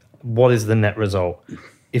think, what is the net result?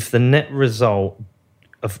 If the net result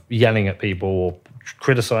of yelling at people or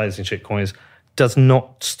criticizing shitcoins does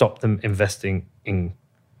not stop them investing in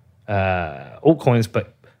altcoins,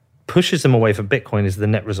 but pushes them away from Bitcoin, is the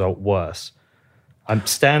net result worse? I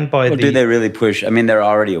stand by do they really push? I mean, they're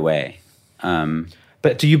already away.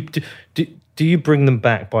 But do you bring them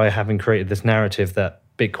back by having created this narrative that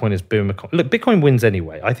Bitcoin is boom? Look, Bitcoin wins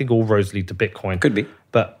anyway. I think all roads lead to Bitcoin. Could be.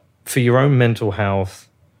 But for your own mental health,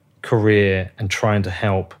 career, and trying to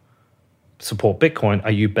help support Bitcoin,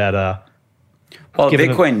 are you better? Well,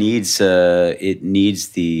 Bitcoin needs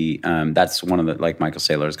the that's one of the, like Michael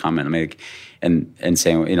Saylor's comment, and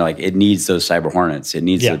saying, it needs those cyber hornets. It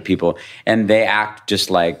needs the people, and they act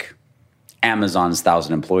just like Amazon's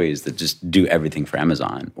 1,000 employees that just do everything for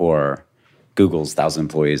Amazon, or Google's 1,000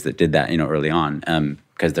 employees that did that, early on,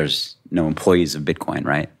 because there's no employees of Bitcoin,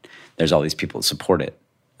 right? There's all these people that support it.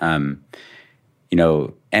 And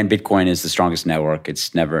Bitcoin is the strongest network.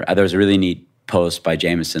 It's never. There was a really neat post by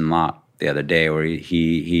Jameson Lott the other day where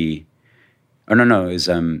it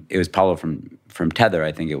was Paulo from Tether,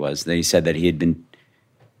 I think it was. He said that he had been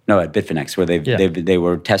at Bitfinex, where they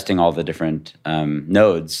were testing all the different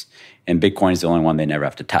nodes, and Bitcoin is the only one they never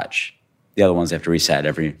have to touch. The other ones they have to reset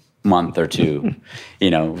every month or two.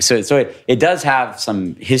 So it does have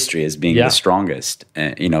some history as being the strongest.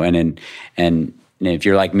 And if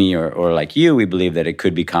you're like me or like you, we believe that it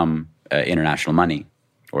could become international money,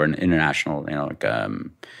 or an international,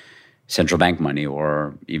 central bank money,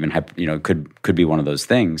 or even could be one of those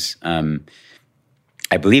things.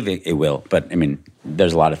 I believe it will, but I mean,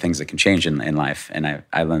 there's a lot of things that can change in life, and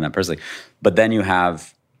I learned that personally. But then you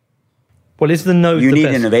have, is the node you the need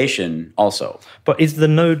best? Innovation also. But is the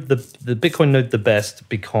node the Bitcoin node the best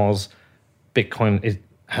because Bitcoin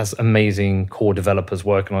has amazing core developers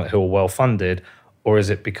working on it who are well funded, or is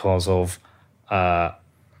it because of I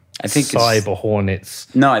think cyber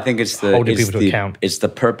hornets? No, I think it's holding people to account. It's the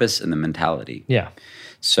purpose and the mentality. Yeah.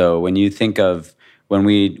 So when you think of, when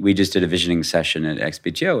we just did a visioning session at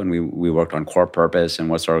XBTO, and we worked on core purpose and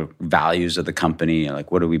what's our values of the company,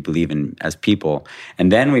 like what do we believe in as people,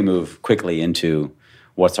 and then we move quickly into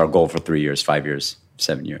what's our goal for 3 years, 5 years,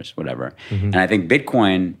 7 years, whatever. Mm-hmm. And I think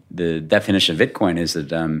Bitcoin, the definition of Bitcoin is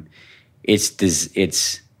that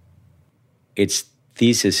its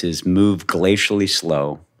thesis is move glacially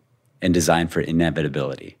slow and design for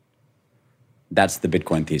inevitability. That's the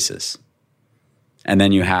Bitcoin thesis. And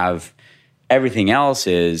then you have everything else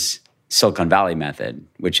is Silicon Valley method,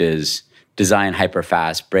 which is design hyper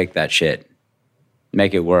fast, break that shit,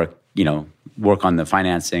 make it work, work on the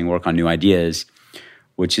financing, work on new ideas,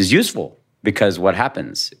 which is useful, because what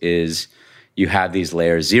happens is you have these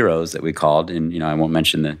layer zeros that we called, and I won't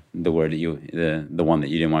mention the word that the one that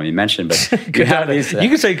you didn't want me to mention, but you have these. You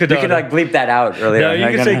can say Cardano. You can bleep that out earlier. No,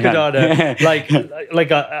 you can say Cardano.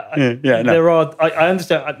 There are. I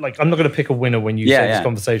understand. I'm not going to pick a winner when you say this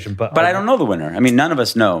conversation, but I don't know the winner. I mean, none of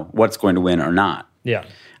us know what's going to win or not. Yeah.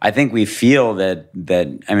 I think we feel that.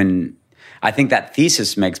 I mean, I think that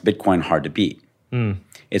thesis makes Bitcoin hard to beat. Mm.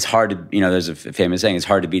 It's hard to. There's a famous saying: it's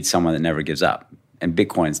hard to beat someone that never gives up. And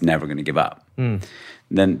Bitcoin's never going to give up. Mm.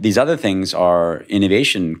 Then these other things are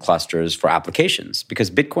innovation clusters for applications,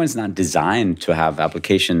 because Bitcoin's not designed to have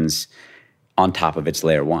applications on top of its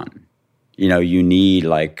layer one. You need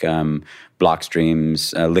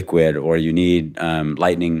Blockstream's Liquid, or you need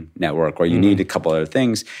Lightning Network, or you need a couple other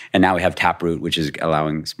things. And now we have Taproot, which is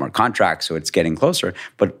allowing smart contracts, so it's getting closer.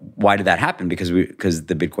 But why did that happen? Because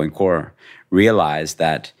the Bitcoin core realized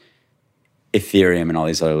that Ethereum and all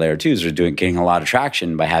these other layer twos are getting a lot of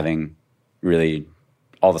traction by having really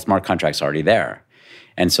all the smart contracts already there.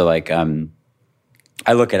 And so I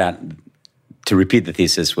look at it, to repeat the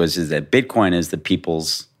thesis, is that Bitcoin is the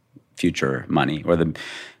people's future money,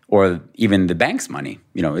 or even the bank's money.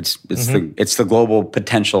 It's the global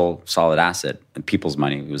potential solid asset, the people's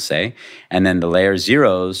money, we would say. And then the layer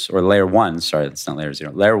zeros, or layer ones, sorry, it's not layer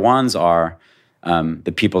zero. Layer ones are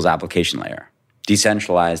the people's application layer,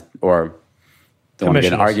 decentralized, or don't want to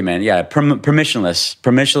get an argument. Yeah,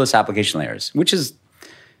 permissionless application layers, which is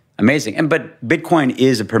amazing. But Bitcoin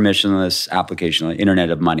is a permissionless application,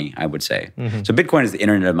 internet of money, I would say. Mm-hmm. So Bitcoin is the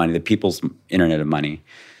internet of money, the people's internet of money.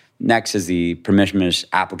 Next is the permissionless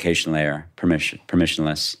application layer,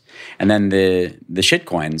 permissionless. And then the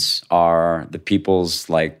shitcoins are the people's,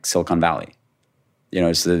 like Silicon Valley.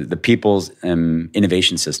 It's the people's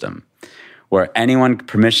innovation system, where anyone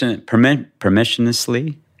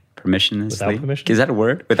permissionlessly Permissionlessly. Without permission? Is that a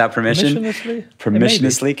word? Without permission? Permissionlessly?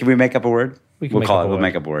 Permissionlessly? Can we make up a word? We'll We'll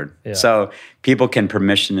make up a word. Yeah. So people can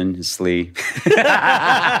permissionlessly.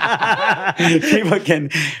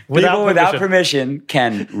 People without permission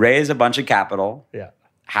can raise a bunch of capital. Yeah.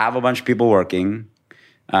 Have a bunch of people working.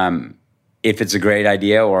 If it's a great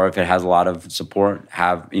idea or if it has a lot of support,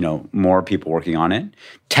 have more people working on it.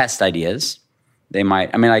 Test ideas. They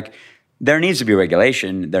might. I mean, like there needs to be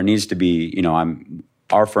regulation. There needs to be.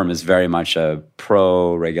 Our firm is very much a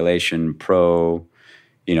pro-regulation,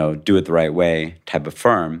 do it the right way type of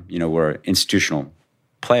firm. We're an institutional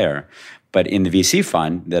player. But in the VC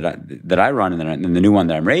fund that I run and the new one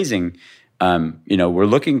that I'm raising, we're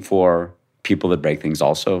looking for people that break things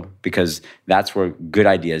also because that's where good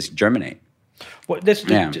ideas germinate. Let's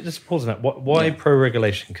pause on that. Why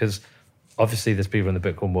pro-regulation? Because obviously there's people in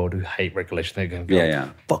the Bitcoin world who hate regulation. They're going to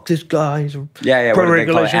go, fuck this guy. Yeah. What do they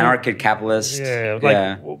call it? Anarchic capitalist.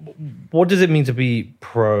 Yeah. What does it mean to be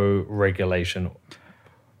pro-regulation?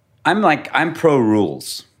 I'm pro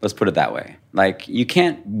rules. Let's put it that way. Like you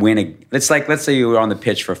can't win let's say you were on the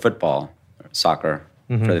pitch for football, or soccer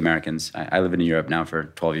for the Americans. I live in Europe now for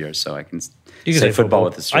 12 years, so I can say football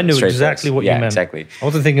with a straight I knew exactly face. what you meant. Exactly. I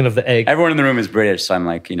wasn't thinking of the egg. Everyone in the room is British, so I'm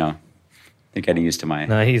like, they're getting used to my.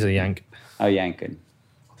 No, he's a Yank. Oh, Yank, good.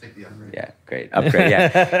 I'll take the upgrade. Yeah, great upgrade.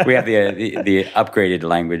 Yeah, we have the upgraded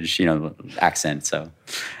language, accent. So,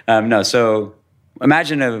 So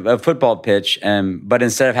imagine a football pitch, but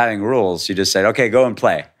instead of having rules, you just said, okay, go and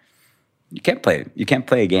play. You can't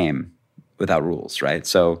play a game without rules, right?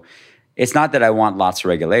 So it's not that I want lots of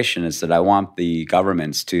regulation. It's that I want the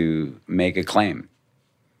governments to make a claim.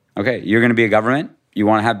 Okay, you're going to be a government. You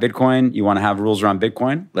want to have Bitcoin. You want to have rules around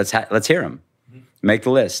Bitcoin. Let's hear them. Make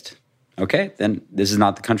the list. Okay, then this is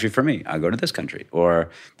not the country for me. I'll go to this country. Or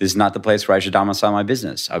this is not the place where I should domicile my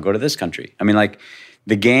business. I'll go to this country. I mean, like,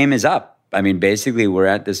 the game is up. I mean, basically, we're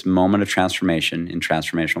at this moment of transformation in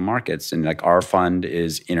transformational markets. And, like, our fund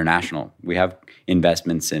is international. We have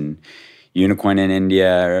investments in Unicoin in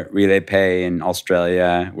India, RelayPay in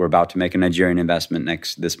Australia. We're about to make a Nigerian investment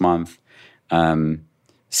this month.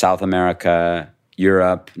 South America,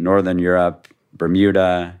 Europe, Northern Europe,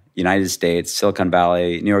 Bermuda, United States, Silicon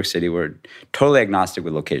Valley, New York City. We're totally agnostic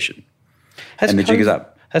with location. And the jig is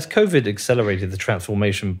up. Has COVID accelerated the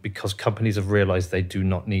transformation because companies have realized they do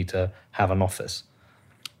not need to have an office?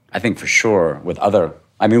 I think for sure we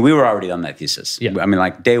were already on that thesis. Yeah. I mean,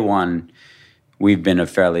 like day one, we've been a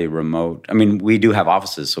fairly remote, we do have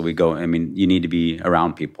offices, so we go, you need to be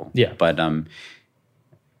around people. Yeah. But, and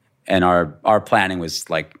our planning was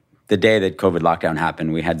like the day that COVID lockdown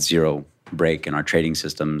happened, we had zero break in our trading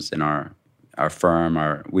systems, in our firm,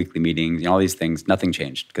 our weekly meetings, all these things. Nothing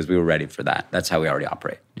changed because we were ready for that. That's how we already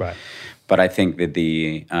operate. Right. But I think that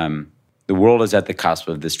the world is at the cusp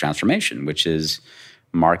of this transformation, which is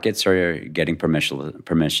markets are getting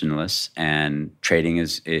permissionless, and trading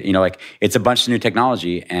is, it's a bunch of new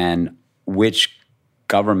technology, and which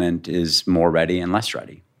government is more ready and less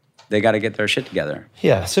ready? They got to get their shit together.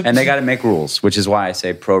 Yeah. And they got to make rules, which is why I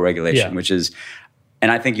say pro-regulation, Yeah. which is,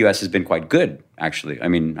 and I think U.S. has been quite good, actually.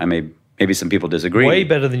 Maybe some people disagree. Way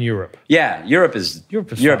better than Europe. Yeah, Europe is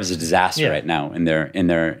a disaster Yeah. right now in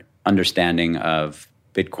their understanding of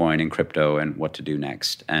Bitcoin and crypto and what to do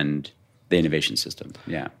next and the innovation system.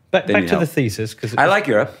 Yeah. Back to help. the thesis, because I like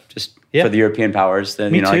Europe just for the European powers.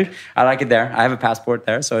 Then, Me too. I like it there. I have a passport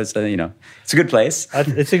there, so it's it's a good place.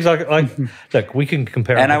 It seems like look, we can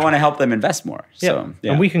compare. And I want to help them invest more. So,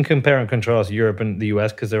 and we can compare and contrast Europe and the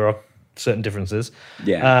US because there are certain differences.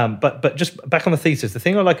 Yeah. But just back on the thesis, the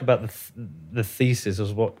thing I like about the thesis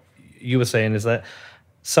is what you were saying is that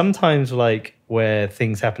sometimes, like, where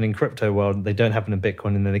things happen in crypto world, they don't happen in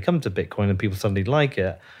Bitcoin, and then they come to Bitcoin and people suddenly like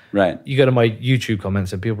it. Right. You go to my YouTube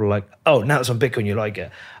comments and people are like, "Oh, now it's on Bitcoin, you like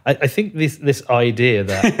it." I think this idea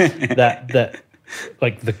that that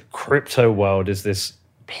like the crypto world is this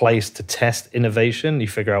place to test innovation. You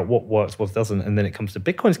figure out what works, what doesn't, and then it comes to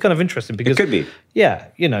Bitcoin. It's kind of interesting because it could be. Yeah,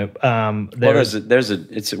 we're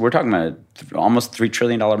talking about almost $3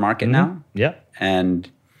 trillion market now. Yeah,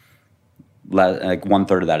 and like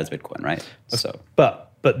 1/3 of that is Bitcoin, right? So,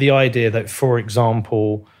 but the idea that, for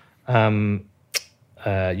example,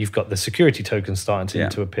 you've got the security tokens starting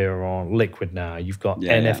to appear on Liquid now. You've got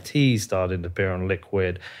NFTs starting to appear on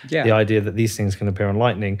Liquid. Yeah. The idea that these things can appear on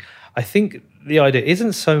Lightning. I think the idea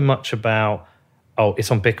isn't so much about, oh, it's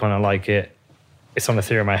on Bitcoin, I like it. It's on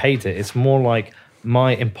Ethereum, I hate it. It's more like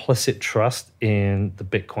my implicit trust in the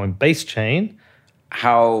Bitcoin base chain.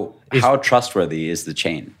 How trustworthy is the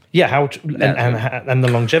chain? Yeah, and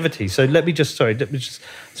the longevity. So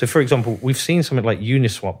so for example, we've seen something like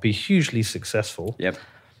Uniswap be hugely successful. Yep.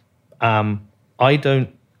 I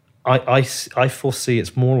foresee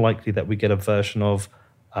it's more likely that we get a version of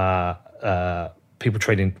people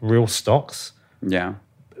trading real stocks. Yeah.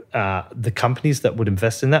 The companies that would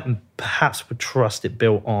invest in that and perhaps would trust it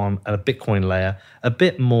built on a Bitcoin layer a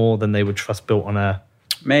bit more than they would trust built on a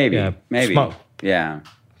maybe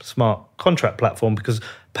smart contract platform, because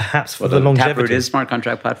perhaps for the longevity. Taproot is a smart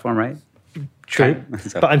contract platform, right? True.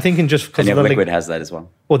 So, but I'm thinking just because and Liquid has that as well.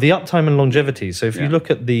 Well, the uptime and longevity. So if you look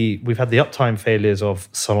at we've had the uptime failures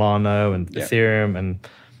of Solana and Ethereum and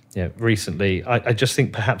recently, I just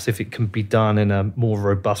think perhaps if it can be done in a more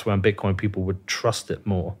robust way on Bitcoin, people would trust it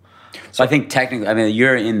more. So I think technically, I mean,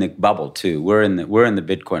 you're in the bubble too. We're in the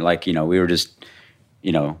Bitcoin. Like, we were just,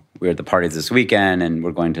 we were at the parties this weekend, and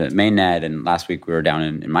we're going to Mainnet. And last week we were down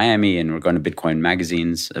in Miami, and we're going to Bitcoin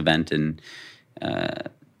Magazine's event in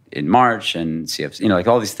March, and CFC, like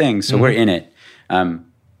all these things. So we're in it. How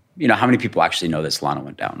many people actually know that Solana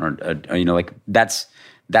went down, or like that's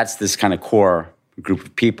this kind of core group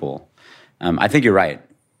of people. I think you're right,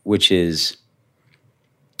 which is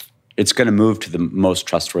it's going to move to the most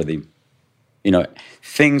trustworthy.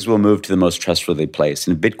 Things will move to the most trustworthy place,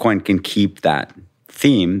 and Bitcoin can keep that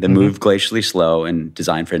theme, the move glacially slow and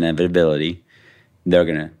designed for inevitability. They're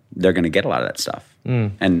gonna get a lot of that stuff.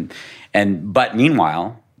 But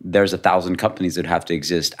meanwhile, there's 1,000 companies that have to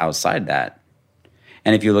exist outside that.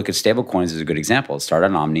 And if you look at stablecoins as a good example, it started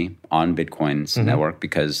on Omni, on Bitcoin's network,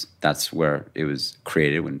 because that's where it was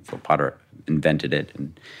created when Phil Potter invented it,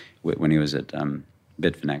 and when he was at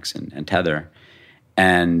Bitfinex and Tether.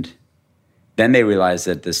 And then they realized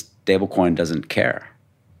that this stablecoin doesn't care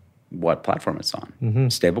what platform it's on.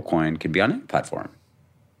 Stablecoin can be on any platform.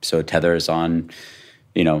 So Tether is on,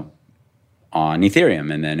 on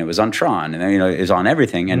Ethereum, and then it was on Tron, and then it was on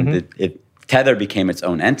everything. And Tether became its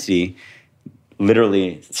own entity,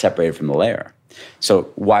 literally separated from the layer.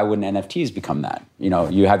 So why wouldn't NFTs become that?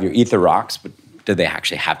 You have your Ether rocks, but do they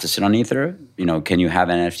actually have to sit on Ether? Can you have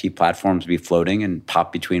NFT platforms be floating and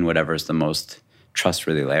pop between whatever is the most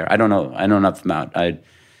trustworthy layer? I don't know. I know enough about.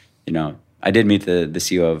 I did meet the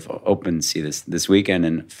CEO of OpenSea this weekend,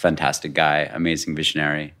 and fantastic guy, amazing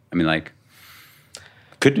visionary. I mean, like,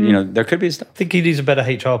 there could be stuff. I think he needs a better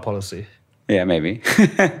HR policy. Yeah, maybe.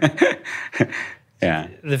 Yeah.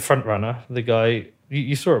 The front runner, the guy,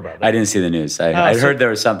 you saw about that. I didn't see the news. I heard there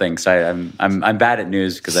was something. So I'm bad at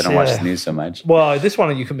news because I don't watch the news so much. Well, this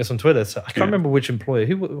one you can miss on Twitter. So I can't remember which employer.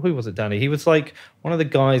 Who was it, Danny? He was like one of the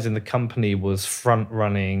guys in the company was front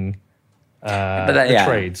running the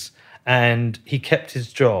trades, and he kept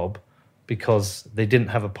his job because they didn't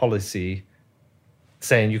have a policy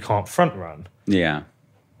saying you can't front run. Yeah.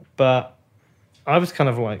 But I was kind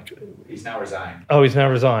of like... He's now resigned. Oh, he's now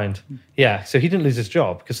resigned. Yeah, so he didn't lose his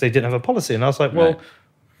job because they didn't have a policy. And I was like, well,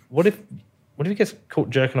 what if he gets caught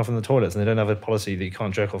jerking off in the toilets and they don't have a policy that you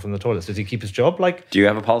can't jerk off in the toilets? Does he keep his job? Like, do you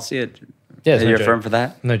have a policy at your firm for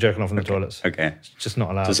that? No jerking off in the toilets. Okay. It's just not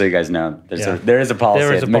allowed. Just so you guys know, there is a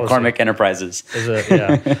policy at McCormick Enterprises.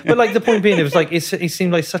 But like the point being, it was like, it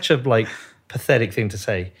seemed like such a pathetic thing to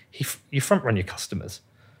say. You front run your customers.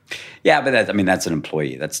 Yeah, but that's an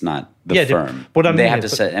employee. That's not the firm. They have to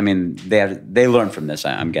say. They learn from this.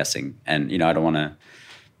 I'm guessing, and I don't want to.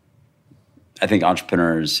 I think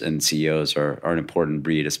entrepreneurs and CEOs are an important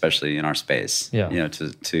breed, especially in our space. Yeah.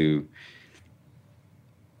 To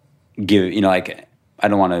give. I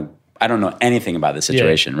don't know anything about the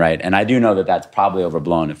situation, right? And I do know that that's probably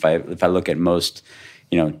overblown. If I look at most,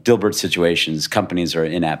 Dilbert situations, companies are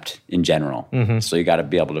inept in general. So you got to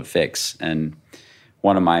be able to fix. And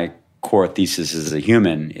one of my core theses as a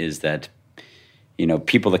human is that,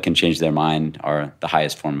 people that can change their mind are the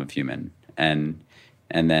highest form of human. And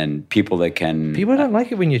then people that can... People don't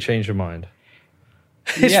like it when you change your mind.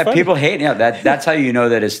 People hate that. That's how you know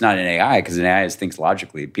that it's not an AI, because an AI thinks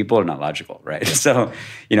logically. People are not logical, right? So,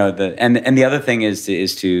 the other thing is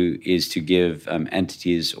to give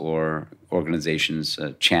entities or organizations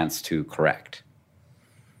a chance to correct.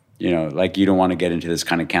 You don't want to get into this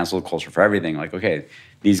kind of cancel culture for everything. Like, okay,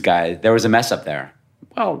 these guys, there was a mess up there.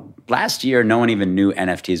 Well, last year, no one even knew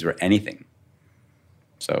NFTs were anything.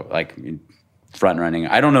 So, front running.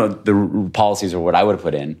 I don't know the policies or what I would have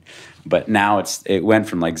put in, but now it went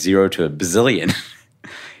from 0 to a bazillion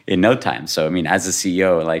in no time. So, as a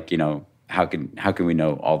CEO, how can we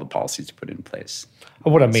know all the policies to put in place?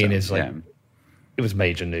 What I mean is, it was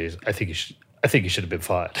major news. I think he should have been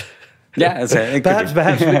fired. Yeah,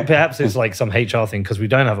 perhaps it's some HR thing because we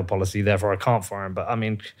don't have a policy, therefore I can't fire him. But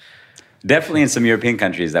definitely in some European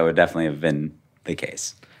countries that would definitely have been the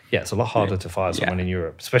case. Yeah, it's a lot harder to fire someone in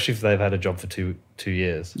Europe, especially if they've had a job for two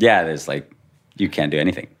years. Yeah, there's you can't do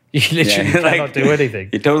anything. You literally cannot do anything.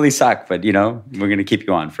 You totally suck, but we're going to keep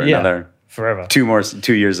you on for another forever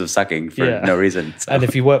 2 years of sucking for no reason. So. And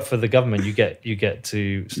if you work for the government, you get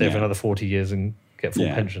to stay for another 40 years and get full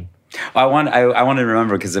pension. I want to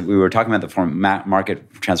remember, because we were talking about the market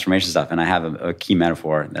transformation stuff, and I have a key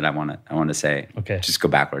metaphor that I want to say. Okay. Just go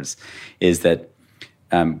backwards. Is that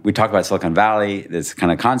we talk about Silicon Valley, this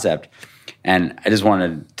kind of concept, and I just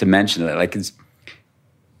wanted to mention that, like,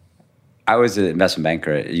 I was an investment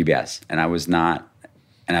banker at UBS, and I was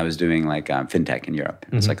doing like fintech in Europe.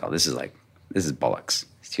 And it's like, this is bollocks.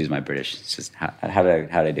 Excuse my British. It's just how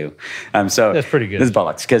did I do? So that's pretty good. This is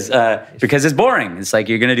bollocks because it's boring. It's like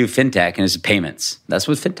you're going to do fintech and it's payments. That's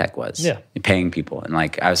what fintech was. Yeah, you're paying people. And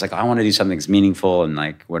like I was like, I want to do something that's meaningful and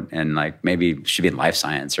maybe it should be in life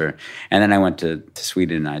science and then I went to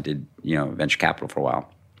Sweden and I did venture capital for a while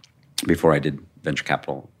before I did venture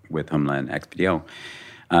capital with Humla and XPDO.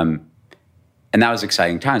 And that was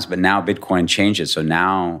exciting times. But now Bitcoin changes. So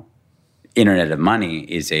now Internet of Money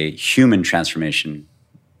is a human transformation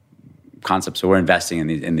concept. So we're investing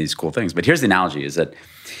in these cool things. But here's the analogy, is that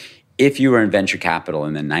if you were in venture capital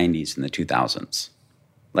in the 90s and the 2000s,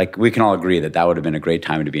 like we can all agree that would have been a great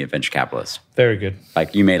time to be a venture capitalist. Very good.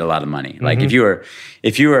 Like you made a lot of money. Like if you were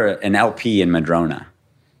an LP in Madrona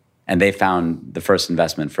and they found the first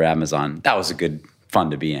investment for Amazon, that was a good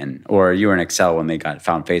fund to be in. Or you were in Excel when they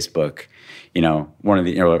found Facebook, one of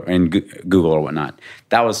the in Google or whatnot.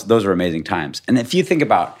 Those were amazing times. And if you think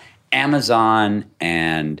about Amazon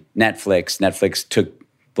and Netflix took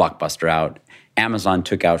Blockbuster out. Amazon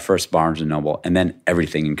took out first Barnes & Noble, and then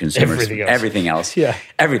everything in consumers. Everything else. Yeah.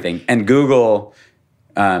 Everything. And Google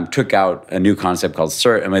took out a new concept called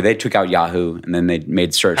search. I mean, they took out Yahoo, and then they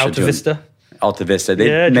made search. Alta Vista.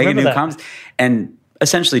 They make a new concept. And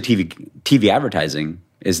essentially TV advertising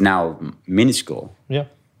is now minuscule. Yeah.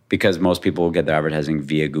 Because most people get their advertising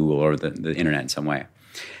via Google or the internet in some way.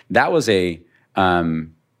 That was a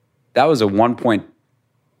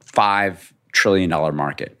 $1.5 trillion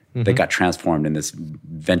market that got transformed in this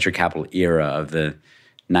venture capital era of the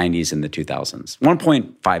 90s and the 2000s.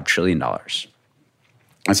 $1.5 trillion. I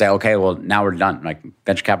say, okay, well, now we're done. Like,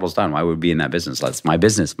 venture capital's done. Why would we be in that business? That's my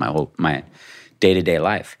business, my day-to-day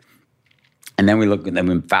life. And then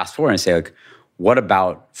we fast forward and say, like, what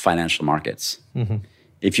about financial markets? Mm-hmm.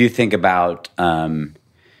 If you think about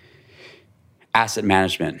asset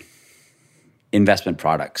management, investment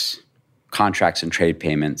products, contracts and trade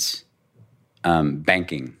payments,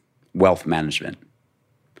 banking, wealth management,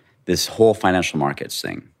 this whole financial markets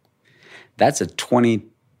thing, that's a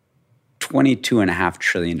 $22.5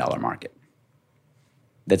 trillion market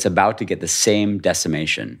that's about to get the same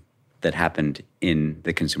decimation that happened in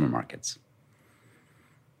the consumer markets.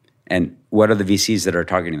 And what are the VCs that are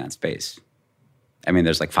targeting that space? I mean,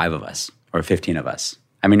 there's like 5 of us or 15 of us.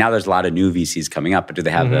 I mean, now there's a lot of new VCs coming up, but do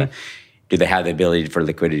they have the ability for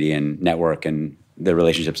liquidity and network and the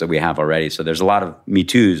relationships that we have already? So there's a lot of Me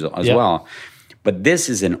Too's as well. But this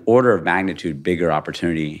is an order of magnitude bigger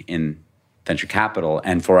opportunity in venture capital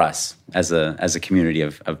and for us as a community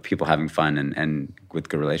of people having fun and with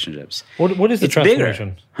good relationships. What is the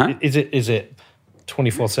transformation? Huh? Is it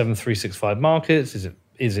 24/7, 365 markets?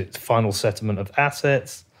 Is it final settlement of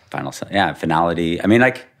assets? Finality. I mean,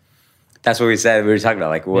 like, that's what we said. We were talking about,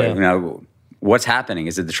 like, what's happening?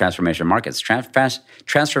 Is it the transformation markets?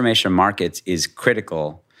 Transformation markets is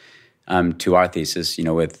critical to our thesis.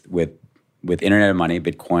 With Internet of Money,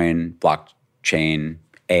 Bitcoin, blockchain,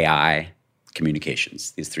 AI,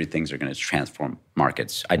 communications. These 3 things are going to transform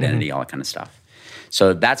markets, identity, all that kind of stuff.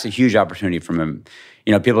 So that's a huge opportunity from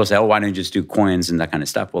people say, oh, why don't you just do coins and that kind of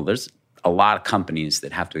stuff? Well, there's a lot of companies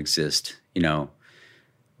that have to exist,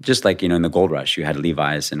 just like, in the gold rush, you had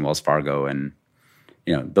Levi's and Wells Fargo and,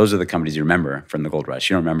 those are the companies you remember from the gold rush.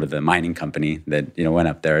 You don't remember the mining company that, went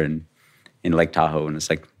up there in Lake Tahoe and it's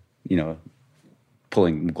like,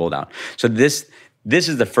 pulling gold out. So this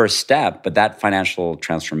is the first step, but that financial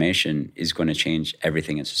transformation is going to change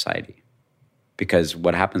everything in society. Because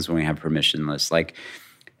what happens when we have permissionless, like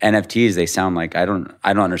NFTs, they sound like, I don't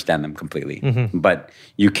understand them completely, but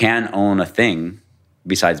you can own a thing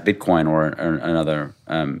besides Bitcoin or another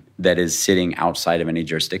that is sitting outside of any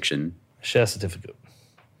jurisdiction. Share certificate.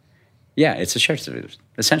 Yeah, it's a share certificate,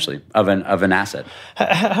 essentially, of an asset.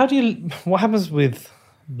 What happens with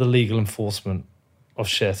the legal enforcement of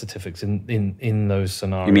share certificates in those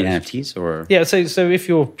scenarios? You mean NFTs or? Yeah, so if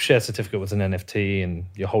your share certificate was an NFT and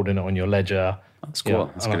you're holding it on your ledger. That's cool.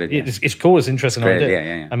 That's a good idea. It's cool. It's interesting idea.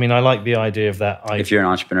 Yeah. I mean, I like the idea of that. If you're an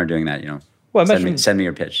entrepreneur doing that, send me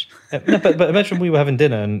your pitch. But imagine we were having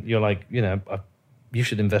dinner and you're like, you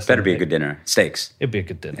should invest. Better be a good dinner. Steaks. It'd be a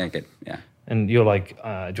good dinner. Yeah, good. Yeah. And you're like,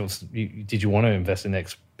 did you want to invest in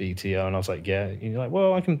XBTO? And I was like, yeah. And you're like,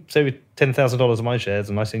 well, I can save you $10,000 of my shares,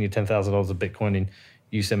 and I send you $10,000 of Bitcoin, and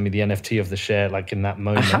you send me the NFT of the share, like in that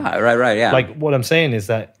moment. Right, yeah. Like what I'm saying is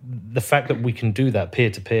that the fact that we can do that peer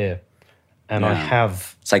to peer, and I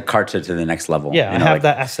have, it's like Carta to the next level. Yeah, I have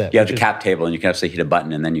that asset. You have the cap table, and you can actually hit a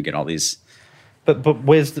button, and then you get all these. But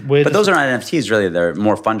where's But those are not NFTs, really. They're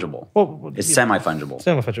more fungible. Well, it's semi-fungible.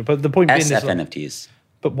 Semi-fungible. But the point being is SFNFTs.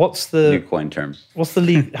 But what's the new coin term? What's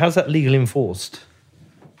the how's that legal enforced?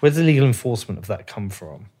 Where's the legal enforcement of that come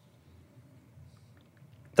from?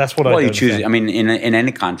 That's what I don't choose. understand. I mean, in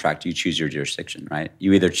any contract, you choose your jurisdiction, right?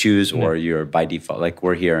 You either choose or you're by default. Like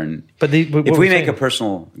we're here, and if we make a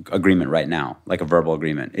personal agreement right now, like a verbal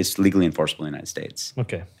agreement, it's legally enforceable in the United States.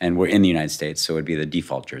 Okay, and we're in the United States, so it would be the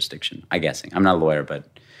default jurisdiction. I'm guessing. I'm not a lawyer, but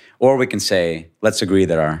or we can say, let's agree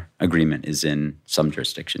that our agreement is in some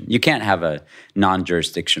jurisdiction. You can't have a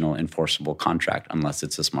non-jurisdictional enforceable contract unless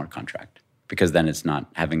it's a smart contract, because then it's not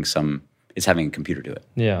having it's having a computer do it.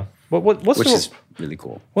 Yeah. Which is really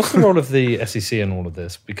cool. What's the role of the SEC in all of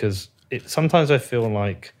this? Because sometimes I feel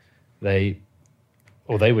like they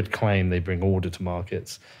would claim they bring order to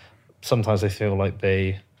markets. Sometimes I feel like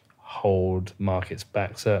they hold markets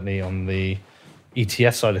back. Certainly on the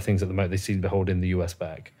ETF side of things at the moment, they seem to be holding the US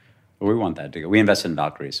back. Well, we want that to go. We invested in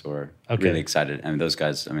Valkyrie, so we're really excited. I mean, those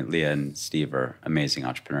guys, Leah and Steve are amazing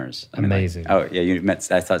entrepreneurs. Amazing. You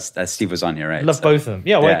met, I thought that Steve was on here, right? I love both of them.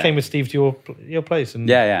 Yeah, I came with Steve to your place. And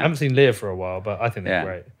I haven't seen Leah for a while, but I think they're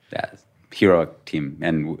great. Yeah, heroic team.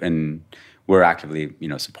 And we're actively,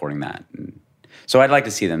 supporting that. And so I'd like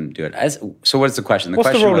to see them do it. So what's the question?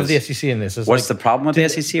 What's the role of the SEC in this? What's the problem with the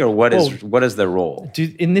SEC, or what is their role?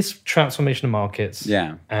 In this transformation of markets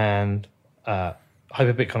and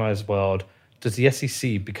hyper-Bitcoinized world, does the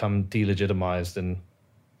SEC become delegitimized,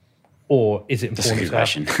 or is it important to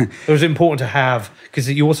have? Or is it important to have? Because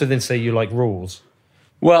you also then say you like rules.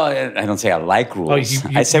 Well, I don't say I like rules.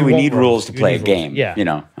 I say we need rules to play a game.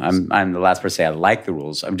 Yeah. I'm the last person to say I like the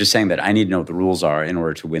rules. I'm just saying that I need to know what the rules are in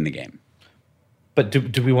order to win the game. But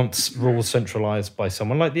do we want rules centralized by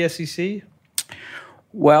someone like the SEC?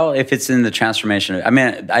 Well, if it's in the transformation,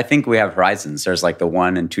 I think we have horizons. There's like the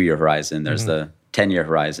 1 and 2 year horizon. There's the 10-year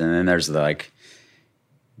horizon, and then there's the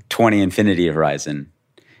 20 infinity horizon.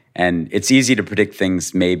 And it's easy to predict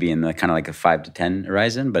things maybe in the kind of like a 5 to 10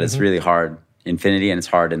 horizon, but it's really hard infinity, and it's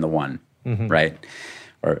hard in the 1, right?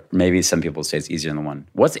 Or maybe some people say it's easier in the 1.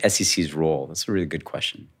 What's the SEC's role? That's a really good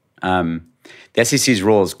question. The SEC's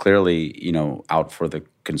role is clearly, out for the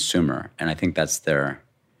consumer, and I think that's their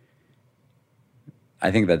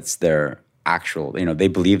actual, they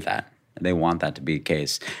believe that. They want that to be the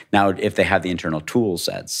case. Now, if they have the internal tool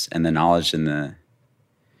sets and the knowledge and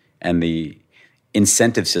the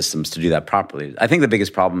incentive systems to do that properly, I think the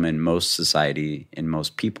biggest problem in most society, in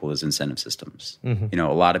most people, is incentive systems. A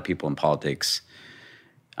lot of people in politics,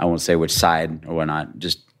 I won't say which side or whatnot,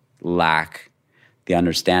 just lack the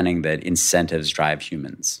understanding that incentives drive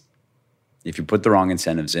humans. If you put the wrong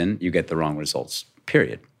incentives in, you get the wrong results,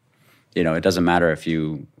 period. It doesn't matter if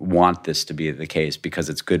you want this to be the case because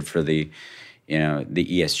it's good for the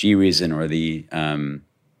ESG reason or the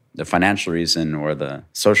financial reason or the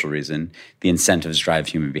social reason. The incentives drive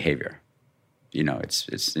human behavior.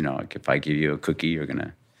 It's like if I give you a cookie, you're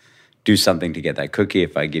gonna do something to get that cookie.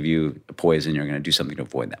 If I give you a poison, you're gonna do something to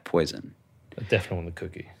avoid that poison. I definitely want the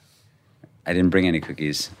cookie. I didn't bring any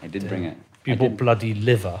cookies. I did bring it. You bought bloody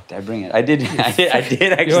liver. Did I bring it? I did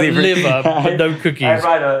actually bring liver, but no cookies.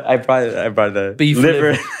 I brought the beef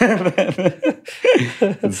liver.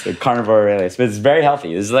 It's a carnivore race, but it's very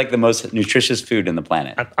healthy. This is like the most nutritious food in the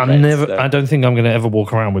planet. I don't think I'm going to ever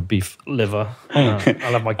walk around with beef liver. I'll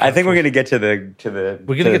have my. I think we're going to get to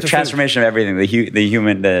the transformation of everything. The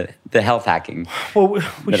human, the health hacking. Well,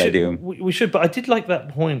 I do. We should, but I did like that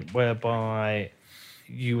point whereby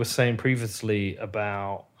you were saying previously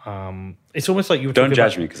about. It's almost like you were talking Don't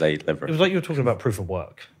judge me because I eat liver. It was like you were talking about proof of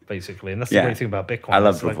work, basically. And that's the great thing about Bitcoin. I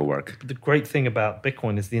love proof of work. The great thing about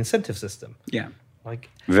Bitcoin is the incentive system. Yeah.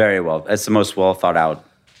 Very well. That's the most well thought out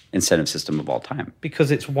incentive system of all time. Because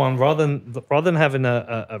it's one, rather than having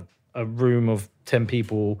a room of 10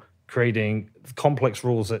 people creating complex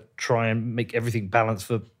rules that try and make everything balanced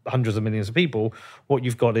for hundreds of millions of people, what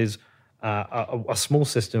you've got is a small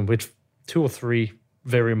system with 2 or 3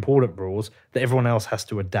 very important rules that everyone else has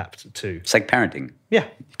to adapt to. It's like parenting. Yeah.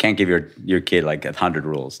 You can't give your kid 100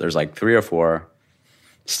 rules. There's 3 or 4.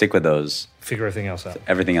 Stick with those. Figure everything else out.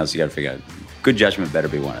 Everything else you got to figure out. Good judgment better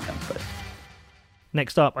be one of them. But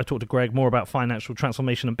Next up, I talked to Greg more about financial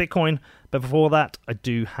transformation and Bitcoin, but before that, I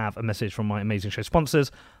do have a message from my amazing show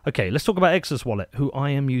sponsors. Okay, let's talk about Exodus Wallet, who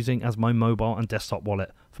I am using as my mobile and desktop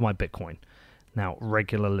wallet for my Bitcoin. Now,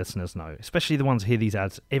 regular listeners know, especially the ones who hear these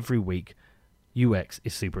ads every week, UX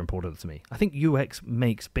is super important to me. I think UX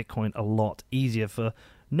makes Bitcoin a lot easier for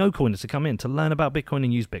no-coiners to come in to learn about Bitcoin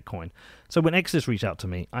and use Bitcoin. So when Exodus reached out to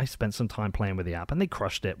me, I spent some time playing with the app and they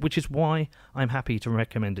crushed it, which is why I'm happy to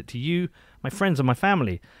recommend it to you, my friends and my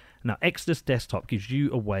family. Now, Exodus Desktop gives you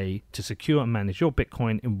a way to secure and manage your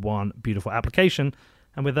Bitcoin in one beautiful application.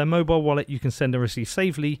 And with their mobile wallet, you can send and receive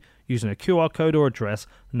safely using a QR code or address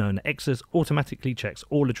known as Exodus automatically checks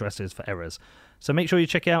all addresses for errors. So make sure you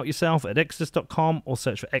check it out yourself at exodus.com or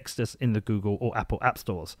search for Exodus in the Google or Apple app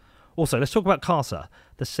stores. Also, let's talk about Casa,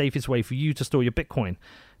 the safest way for you to store your Bitcoin.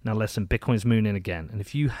 Now listen, Bitcoin's mooning again, and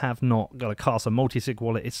if you have not got a Casa multi-sig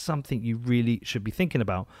wallet, it's something you really should be thinking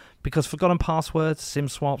about, because forgotten passwords, SIM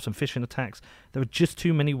swaps, and phishing attacks, there are just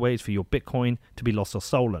too many ways for your Bitcoin to be lost or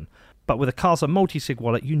stolen. But with a Casa multi-sig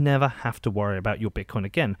wallet, you never have to worry about your Bitcoin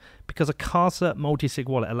again, because a Casa multi-sig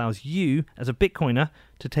wallet allows you, as a Bitcoiner,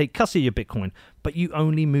 to take custody of your Bitcoin, but you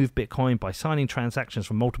only move Bitcoin by signing transactions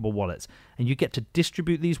from multiple wallets, and you get to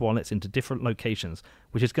distribute these wallets into different locations,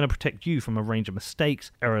 which is going to protect you from a range of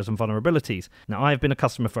mistakes, errors, and vulnerabilities. Now, I've been a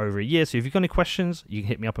customer for over a year, so if you've got any questions, you can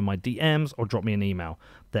hit me up in my DMs or drop me an email.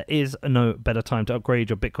 There is no better time to upgrade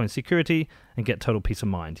your Bitcoin security and get total peace of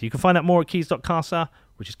mind. You can find out more at keys.casa,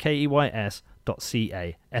 which is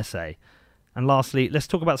keys.casa. And lastly, let's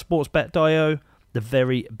talk about sportsbet.io, the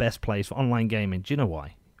very best place for online gaming. Do you know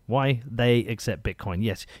why? Why? They accept Bitcoin.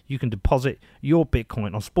 Yes, you can deposit your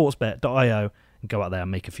Bitcoin on sportsbet.io and go out there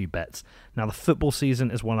and make a few bets. Now, the football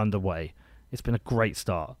season is well underway. It's been a great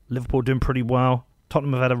start. Liverpool doing pretty well.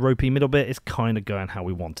 Tottenham have had a ropey middle bit. It's kind of going how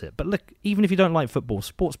we want it. But look, even if you don't like football,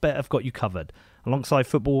 Sportsbet have got you covered. Alongside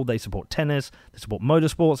football, they support tennis, they support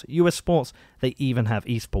motorsports, US sports, they even have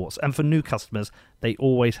esports. And for new customers, they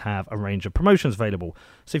always have a range of promotions available.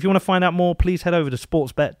 So if you want to find out more, please head over to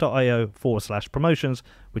sportsbet.io/promotions,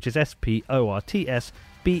 which is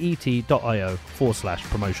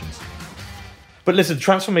sportsbet.io/promotions. But listen,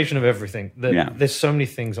 transformation of everything. There's so many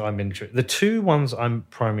things I'm interested. The two ones I'm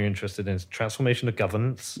primarily interested in is transformation of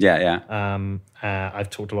governance. I've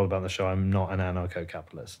talked a lot about on the show. I'm not an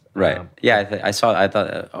anarcho-capitalist. Right. I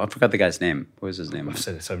forgot the guy's name. What was his name? I've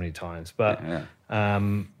said it so many times. But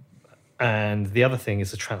and the other thing is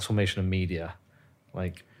the transformation of media.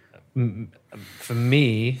 Like, for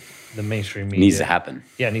me, the mainstream media needs to happen.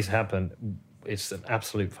 Yeah, it needs to happen. It's an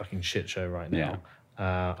absolute fucking shit show right now. Yeah.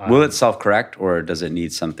 Will it self-correct, or does it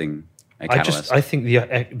need something, a catalyst? I think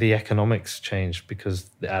the economics changed because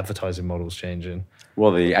the advertising model's changing.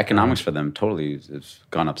 Well, the economics for them totally has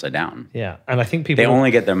gone upside down. Yeah, and I think people... They only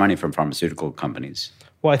get their money from pharmaceutical companies.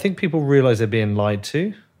 Well, I think people realize they're being lied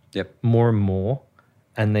to more and more,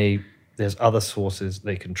 and there's other sources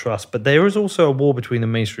they can trust. But there is also a war between the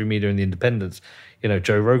mainstream media and the independents. You know,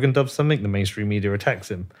 Joe Rogan does something, the mainstream media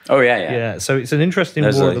attacks him. Oh, yeah. Yeah, so it's an interesting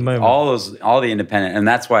war at the moment. All the independent, and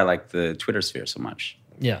that's why I like the Twitter sphere so much.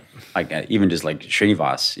 Yeah. Like, even just like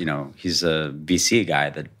Srinivas, he's a VC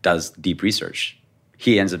guy that does deep research.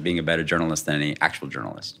 He ends up being a better journalist than any actual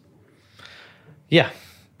journalist. Yeah,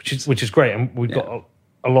 which is great. And we've got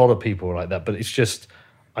a lot of people like that. But it's just,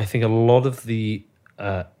 I think a lot of the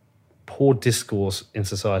poor discourse in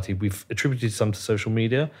society, we've attributed some to social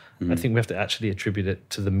media. Mm-hmm. I think we have to actually attribute it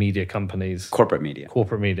to the media companies. Corporate media.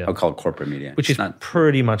 I'll call it corporate media. Which is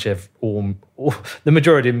pretty much all the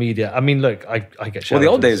majority of media. I mean, look, I get Well, the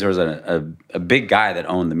old days, there was a big guy that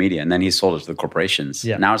owned the media, and then he sold it to the corporations.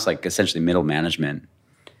 Yeah. Now it's like essentially middle management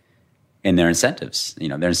in their incentives.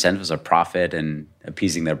 Their incentives are profit and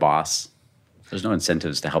appeasing their boss. There's no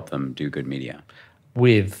incentives to help them do good media.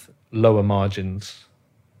 With lower margins.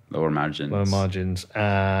 Lower margins.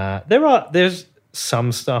 There's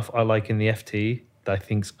some stuff I like in the FT that I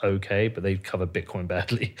think's okay, but they cover Bitcoin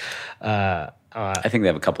badly. I think they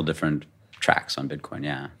have a couple different tracks on Bitcoin.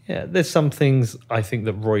 Yeah. Yeah. There's some things I think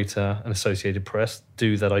that Reuters and Associated Press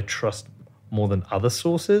do that I trust more than other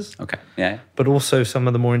sources. Okay. Yeah. But also some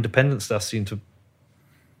of the more independent stuff seem to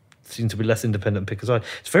be less independent because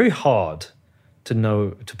it's very hard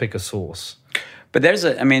to pick a source. But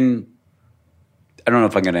I don't know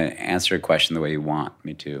if I'm going to answer a question the way you want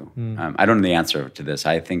me to. I don't know the answer to this.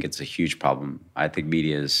 I think it's a huge problem. I think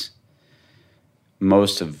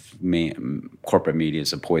most of corporate media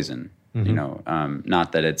is a poison. Mm-hmm.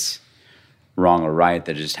 Not that it's wrong or right,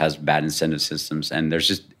 that it just has bad incentive systems, and there's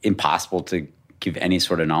just impossible to give any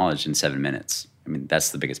sort of knowledge in 7 minutes. I mean,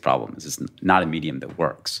 that's the biggest problem. Is it's not a medium that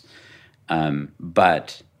works.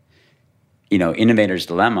 But Innovator's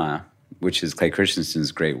Dilemma, which is Clay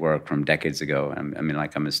Christensen's great work from decades ago. I mean,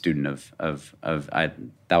 like I'm a student of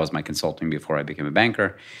that was my consulting before I became a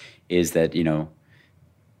banker, is that,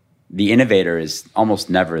 the innovator is almost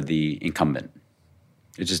never the incumbent.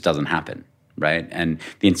 It just doesn't happen, right? And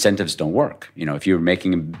the incentives don't work. If you're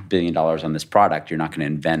making $1 billion on this product, you're not going to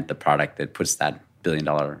invent the product that puts that $1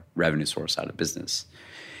 billion revenue source out of business.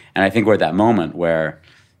 And I think we're at that moment where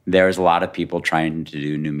there's a lot of people trying to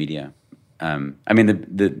do new media. I mean,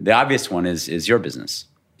 the obvious one is your business.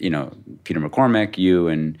 Peter McCormack, you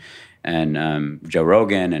and Joe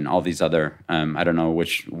Rogan and all these other, I don't know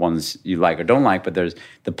which ones you like or don't like, but there's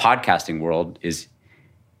the podcasting world is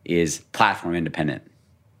platform independent,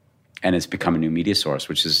 and it's become a new media source,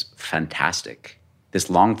 which is fantastic. This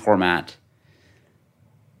long format,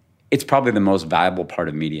 it's probably the most valuable part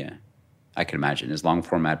of media I can imagine. Is long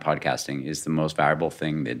format podcasting is the most valuable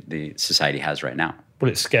thing that the society has right now. Well,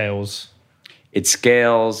 it scales. It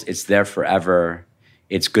scales. It's there forever.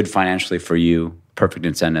 It's good financially for you. Perfect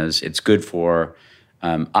incentives. It's good for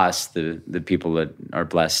us, the people that are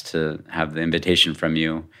blessed to have the invitation from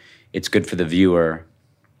you. It's good for the viewer.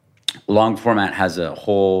 Long format has a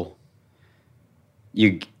whole.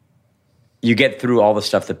 You get through all the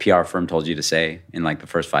stuff the PR firm told you to say in like the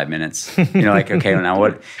first 5 minutes. Okay, now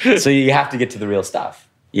what? So you have to get to the real stuff.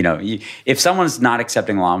 If someone's not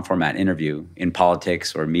accepting a long format interview in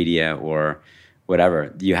politics or media or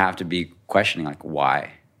whatever, you have to be questioning like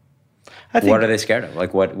why. What are they scared of?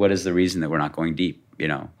 Like what is the reason that we're not going deep?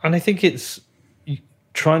 And I think it's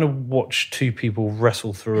trying to watch two people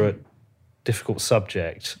wrestle through a difficult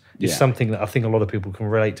subject is something that I think a lot of people can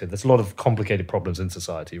relate to. There's a lot of complicated problems in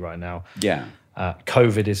society right now. Yeah.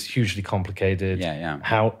 COVID is hugely complicated. Yeah.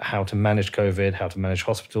 How to manage COVID, how to manage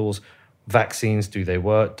hospitals, vaccines, do they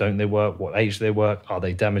work, don't they work, what age do they work, are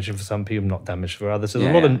they damaging for some people, not damaged for others?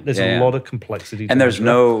 There's a lot of complexity. And there's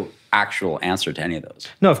no actual answer to any of those.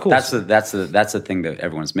 No, of course. That's the thing that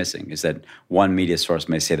everyone's missing, is that one media source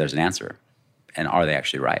may say there's an answer, and are they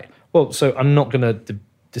actually right? Well, so I'm not going to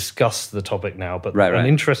discuss the topic now, but right. An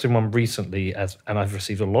interesting one recently, and I've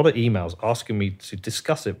received a lot of emails asking me to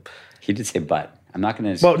discuss it. He did say but. I'm not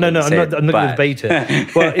going to. Well, no, I'm not going to debate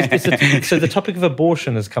it. Well, so the topic of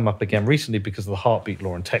abortion has come up again recently because of the heartbeat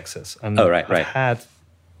law in Texas. And right. I've had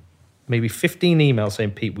maybe 15 emails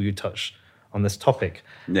saying, Pete, will you touch on this topic?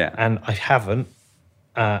 Yeah. And I haven't.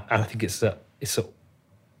 And I think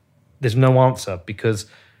there's no answer, because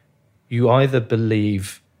you either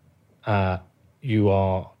believe you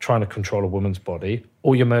are trying to control a woman's body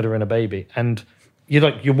or you're murdering a baby. And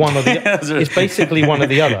you're one or the other. It's basically one or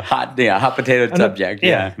the other. Hot potato subject.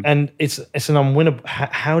 Yeah. And it's an unwinnable.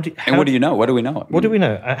 And what do you know? What do we know? What do we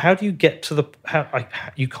know? How do you get to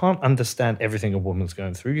you can't understand everything a woman's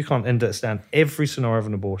going through. You can't understand every scenario of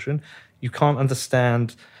an abortion. You can't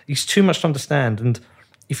understand. It's too much to understand. And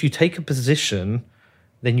if you take a position,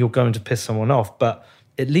 then you're going to piss someone off. But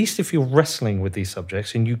at least if you're wrestling with these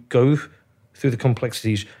subjects and you go through the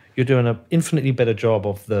complexities, you're doing an infinitely better job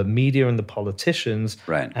of the media and the politicians,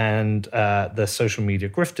 right, and the social media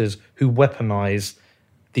grifters who weaponize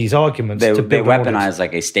these arguments. They weaponize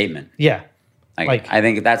like a statement. Yeah. Like I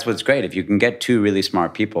think that's what's great. If you can get two really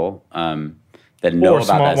smart people that know about that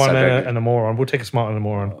subject. Or a smart one and a moron. We'll take a smart and a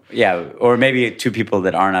moron. Yeah, or maybe two people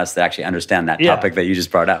that aren't us that actually understand that topic that you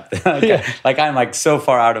just brought up. Like I'm like so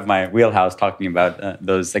far out of my wheelhouse talking about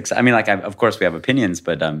those. I mean, of course we have opinions,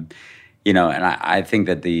 but and I think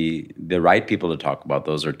that the right people to talk about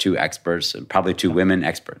those are two experts, probably two women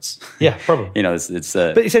experts. Yeah, probably. It's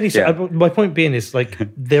but essentially, my point being is like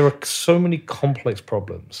there are so many complex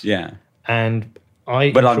problems. Yeah, and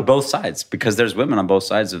but on both sides, because there's women on both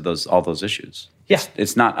sides of all those issues. Yeah,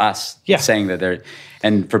 it's not us saying that they're,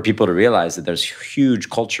 and for people to realize that there's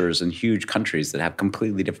huge cultures and huge countries that have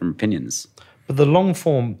completely different opinions. But the long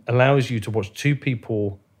form allows you to watch two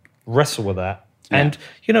people wrestle with that. And,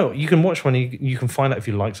 you can watch one, you can find out if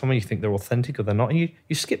you like someone, you think they're authentic or they're not, and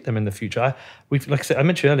you skip them in the future. Like I said, I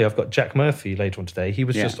mentioned earlier, I've got Jack Murphy later on today. He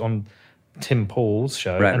was just on Tim Paul's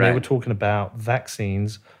show, they were talking about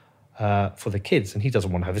vaccines for the kids, and he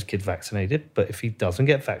doesn't want to have his kid vaccinated, but if he doesn't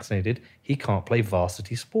get vaccinated, he can't play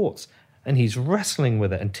varsity sports. And he's wrestling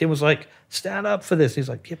with it. And Tim was like, stand up for this. He's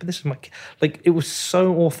like, yeah, but this is my kid. Like, it was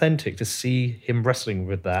so authentic to see him wrestling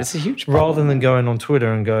with that. It's a huge problem. Rather than going on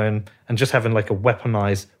Twitter and just having like a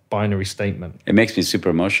weaponized binary statement. It makes me super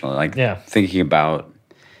emotional. Like thinking about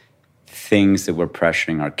things that we're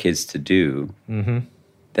pressuring our kids to do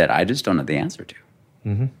that I just don't know the answer to.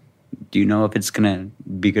 Mm-hmm. Do you know if it's going to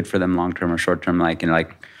be good for them long-term or short-term?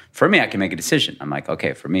 Like for me, I can make a decision. I'm like,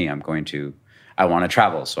 okay, for me, I want to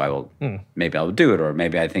travel, so I will, maybe I'll do it, or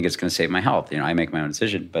maybe I think it's going to save my health. I make my own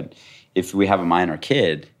decision. But if we have a minor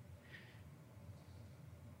kid,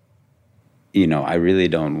 I really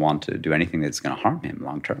don't want to do anything that's going to harm him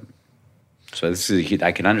long term. So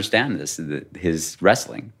I can understand his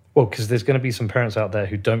wrestling. Well, because there's going to be some parents out there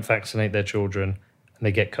who don't vaccinate their children and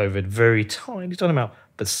they get COVID, very tiny amount,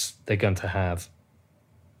 but they're going to have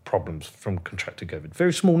problems from contracting COVID.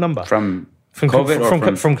 Very small number. From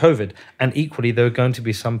COVID? From COVID. And equally, there are going to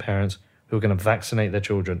be some parents who are going to vaccinate their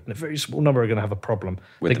children, and a very small number are going to have a problem.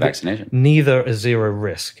 With the vaccination. Neither is zero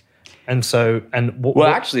risk. And so...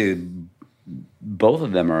 actually... both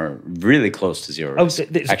of them are really close to zero risk.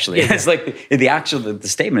 It's like the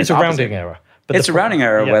statement. It's a rounding error. But it's a rounding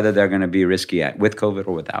error whether they're going to be risky with COVID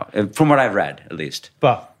or without, from what I've read, at least.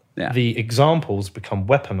 But the examples become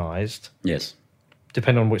weaponized. Yes.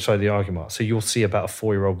 Depending on which side of the argument are. So you'll see about a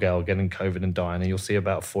 4-year-old girl getting COVID and dying, and you'll see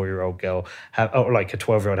about a 4-year-old girl, like a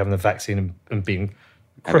 12-year-old having the vaccine and being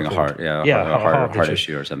crippled. Having a heart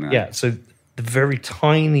issue or something like that. Yeah, so the very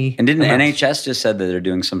tiny... And didn't NHS just said that they're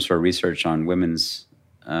doing some sort of research on women's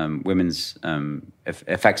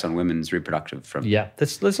effects on women's reproductive...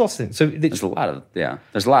 there's lots of things. So there's a lot of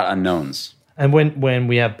unknowns. And when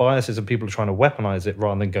we have biases and people are trying to weaponize it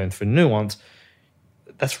rather than going through nuance,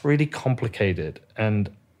 that's really complicated.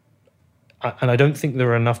 And I don't think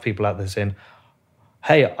there are enough people out there saying,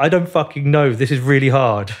 hey, I don't fucking know, this is really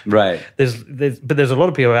hard. Right. But there's a lot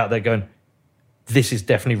of people out there going, this is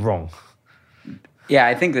definitely wrong. Yeah,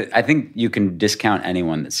 I think you can discount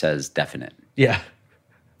anyone that says definite. Yeah.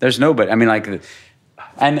 There's nobody. I mean,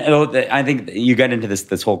 and I think you get into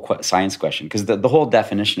this whole science question, because the whole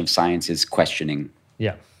definition of science is questioning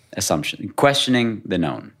assumption, questioning the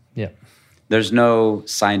known. Yeah. There's no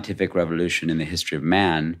scientific revolution in the history of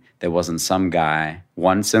man that wasn't some guy,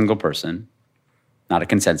 one single person, not a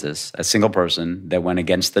consensus, a single person that went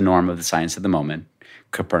against the norm of the science of the moment.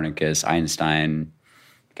 Copernicus, Einstein,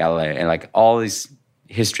 Galileo, and all these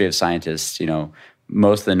history of scientists,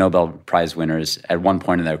 most of the Nobel Prize winners at one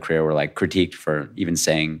point in their career were critiqued for even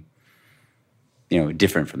saying,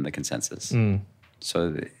 different from the consensus.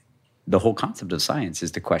 So the whole concept of science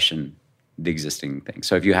is to question the existing thing.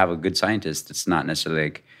 So if you have a good scientist, it's not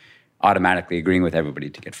necessarily automatically agreeing with everybody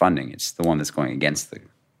to get funding. It's the one that's going against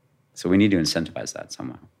so we need to incentivize that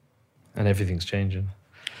somehow. And everything's changing.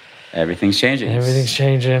 Everything's changing. Everything's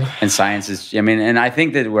changing. And science is, and I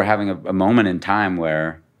think that we're having a moment in time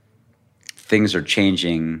where things are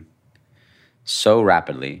changing so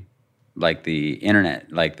rapidly, like the internet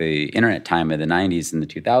time of the 90s and the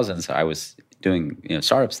 2000s. I was doing,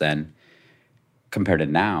 startups then, compared to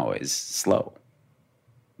now is slow.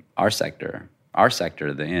 Our sector, like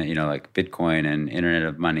Bitcoin and Internet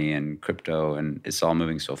of Money and crypto, and it's all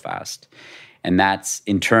moving so fast. And that's,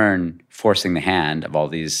 in turn, forcing the hand of all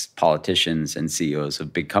these politicians and CEOs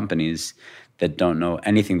of big companies that don't know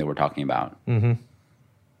anything that we're talking about. Mm-hmm.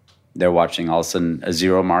 They're watching all of a sudden a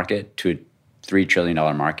zero market to a $3 trillion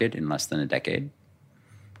market in less than a decade.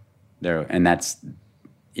 And that's,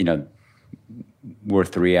 we're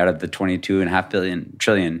 3 out of the 22.5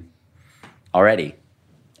 trillion already.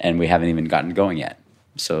 And we haven't even gotten going yet.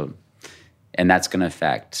 So, and that's going to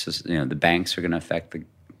affect, the banks are going to affect the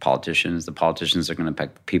politicians are going to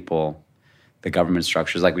affect the people, the government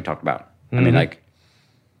structures, like we talked about. Mm-hmm. I mean,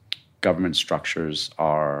 government structures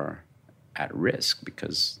are at risk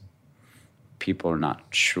because people are not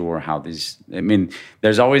sure how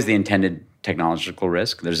there's always the intended technological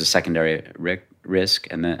risk. There's a secondary risk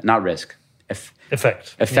and effect,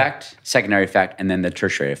 secondary effect, and then the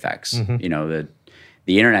tertiary effects. Mm-hmm.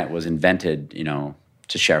 The internet was invented,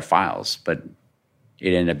 to share files, but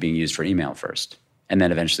it ended up being used for email first. And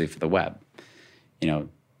then eventually for the web. The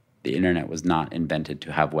internet was not invented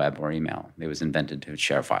to have web or email. It was invented to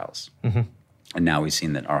share files. Mm-hmm. And now we've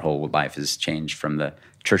seen that our whole life has changed from the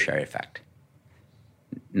tertiary effect,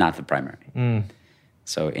 not the primary. Mm.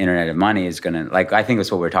 So Internet of Money is going to, I think that's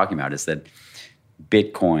what we're talking about, is that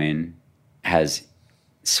Bitcoin has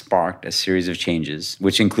sparked a series of changes,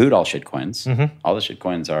 which include all shitcoins. Mm-hmm. All the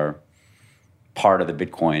shitcoins are part of the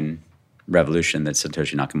Bitcoin revolution that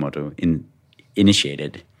Satoshi Nakamoto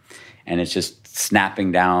initiated, and it's just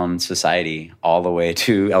snapping down society all the way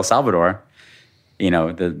to El Salvador.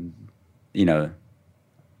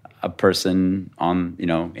 A person on,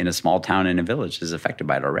 in a small town in a village is affected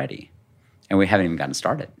by it already, and we haven't even gotten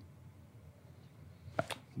started.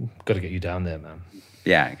 Got to get you down there, man.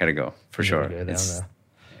 Yeah, I got to go for sure.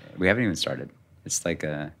 We haven't even started. It's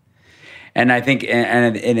and I think,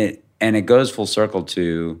 and it goes full circle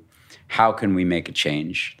to, how can we make a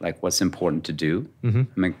change? What's important to do?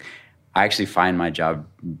 Mm-hmm. I actually find my job,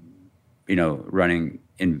 running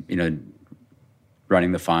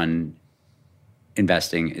the fund,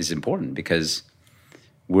 investing is important because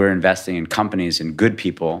we're investing in companies and good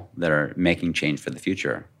people that are making change for the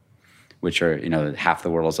future, which are, half the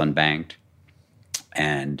world is unbanked.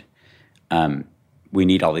 And we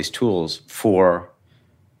need all these tools for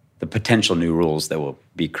the potential new rules that will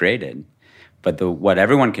be created. But what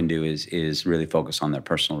everyone can do is really focus on their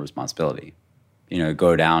personal responsibility.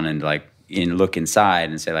 Go down and look inside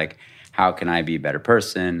and say, like, how can I be a better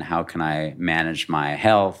person? How can I manage my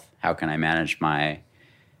health? How can I manage my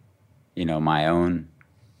own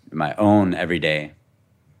everyday?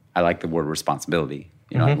 I like the word responsibility.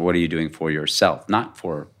 Like, what are you doing for yourself? Not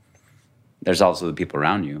for. There's also the people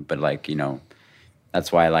around you, but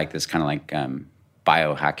that's why I like this kind of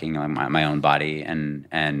biohacking, my own body and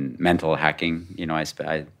mental hacking. I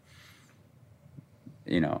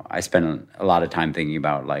spend a lot of time thinking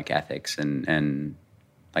about ethics and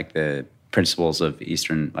the principles of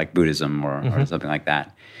Eastern Buddhism or something like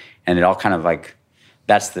that, and it all kind of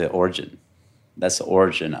that's the origin. That's the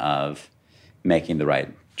origin of making the right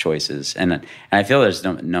choices, and I feel there's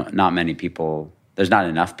not many people. There's not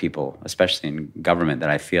enough people, especially in government, that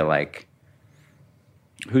I feel like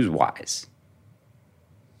who's wise.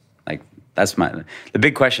 That's the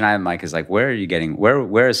big question I have, Mike, is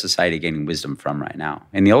where is society getting wisdom from right now?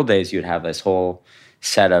 In the old days, you'd have this whole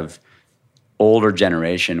set of older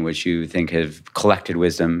generation, which you think have collected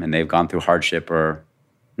wisdom and they've gone through hardship or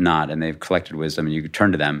not, and they've collected wisdom, and you could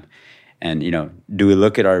turn to them. And, do we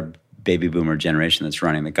look at our baby boomer generation that's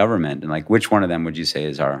running the government, and which one of them would you say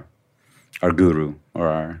is our guru or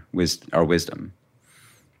our wisdom?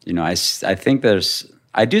 I think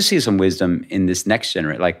I do see some wisdom in this next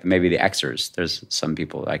generation, maybe the Xers. There's some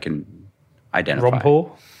people I can identify. Ron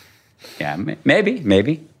Paul? Yeah, maybe.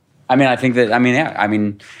 I think that.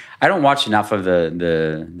 I don't watch enough of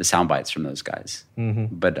the sound bites from those guys,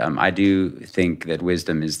 but I do think that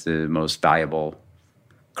wisdom is the most valuable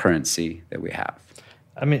currency that we have.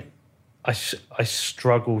 I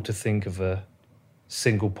struggle to think of a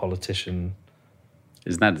single politician.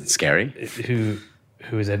 Isn't that scary?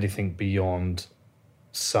 Who is anything beyond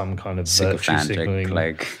some kind of virtue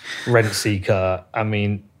signaling, rent seeker.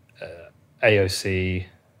 AOC,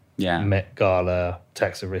 Met Gala,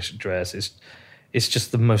 tax address. It's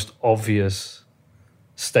just the most obvious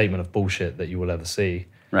statement of bullshit that you will ever see.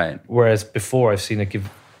 Right. Whereas before, I've seen her give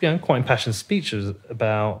quite impassioned speeches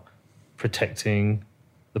about protecting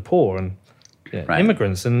the poor and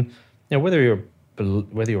immigrants, and whether you're a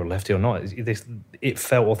lefty or not, it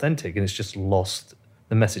felt authentic, and it's just lost.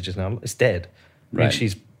 The message is now it's dead. Right.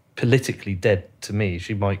 She's politically dead to me.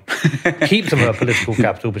 She might keep some of her political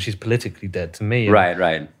capital, but she's politically dead to me. And,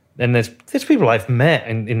 right. And there's people I've met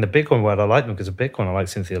in the Bitcoin world. I like them because of Bitcoin. I like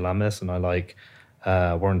Cynthia Lamis, and I like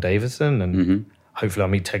Warren Davidson, and hopefully I'll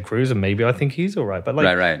meet Ted Cruz, and maybe I think he's all right. But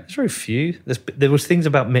there's very few. There was things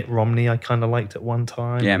about Mitt Romney I kind of liked at one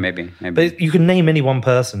time. Yeah, maybe. But you can name any one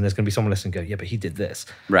person, there's going to be someone listening and go, yeah, but he did this.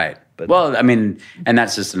 Right. And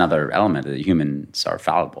that's just another element that humans are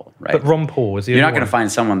fallible, right? But Ron Paul is the You're not going to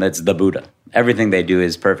find someone that's the Buddha. Everything they do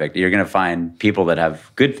is perfect. You're going to find people that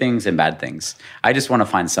have good things and bad things. I just want to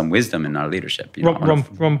find some wisdom in our leadership.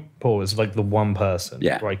 Ron Paul is the one person,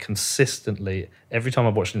 yeah. Right? Consistently, every time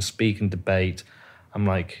I've watched him speak and debate, I'm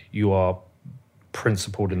like, you are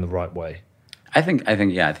principled in the right way. I think I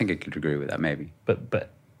could agree with that, maybe. But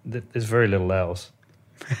there's very little else.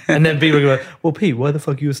 And then people go, well, Pete, why the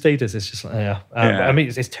fuck are you a statist? It's just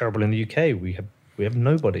it's terrible in the UK. We have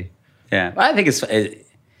nobody. Yeah, I think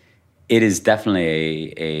it is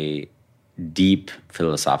definitely a deep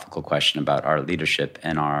philosophical question about our leadership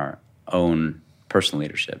and our own personal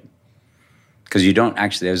leadership. Because you don't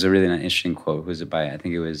actually. There was a really interesting quote. Who was it by? I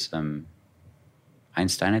think it was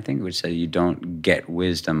Einstein. I think, which said you don't get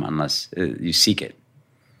wisdom unless you seek it.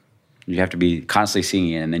 You have to be constantly seeking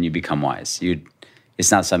it, and then you become wise. It's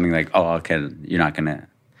not something like, oh, okay, you're not gonna.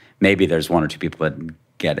 Maybe there's one or two people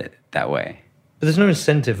that get it that way. But there's no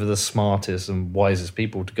incentive for the smartest and wisest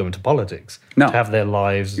people to go into politics. No. To have their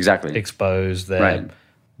lives exposed, to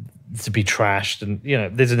be trashed. And,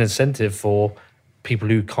 there's an incentive for people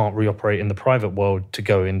who can't reoperate in the private world to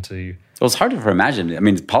go into... Well, it's hard to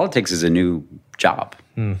imagine. Politics is a new job.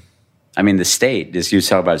 The state, as you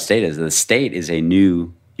talk about state, the state is a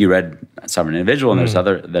new... You read Sovereign Individual, and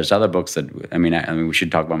there's other books that... we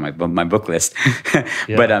should talk about my book list.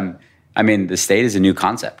 Yeah. But, the state is a new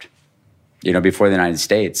concept. Before the United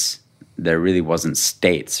States, there really wasn't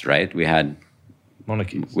states, right? We had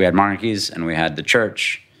monarchies. We had monarchies, and we had the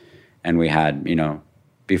church, and we had,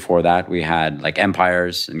 before that, we had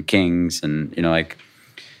empires and kings, and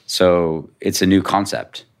so it's a new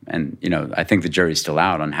concept, And, I think the jury's still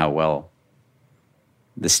out on how well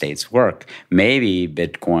the states work. Maybe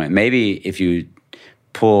Bitcoin, if you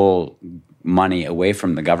pull money away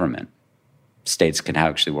from the government, states can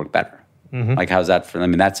actually work better. Like, how's that for,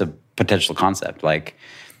 that's a potential concept. Like,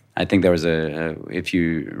 I think there was if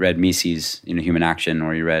you read Mises, Human Action,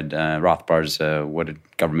 or you read Rothbard's What Did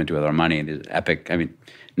Government Do With Our Money? The epic,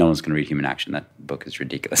 no one's going to read Human Action. That book is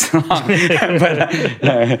ridiculous. but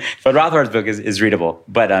Rothbard's book is readable.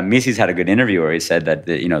 But Mises had a good interview where he said that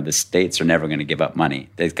the states are never going to give up money.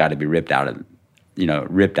 They've got to be ripped out of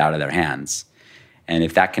their hands. And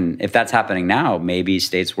if that's happening now, maybe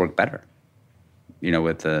states work better.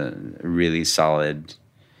 With a really solid,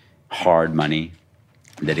 hard money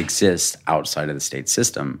that exists outside of the state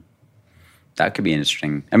system. That could be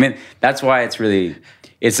interesting. That's why it's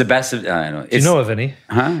the best of, I don't know. Do you know of any?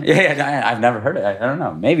 Huh? Yeah, I've never heard it. I don't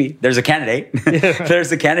know. Maybe. There's a candidate.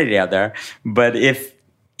 There's a candidate out there. But if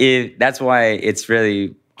that's why it's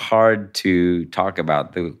really hard to talk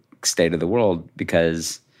about the state of the world,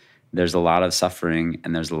 because there's a lot of suffering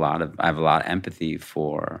and I have a lot of empathy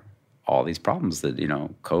for all these problems that,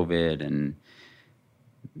 COVID, and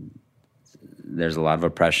there's a lot of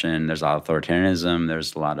oppression, there's a lot of authoritarianism,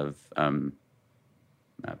 there's a lot of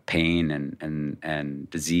pain and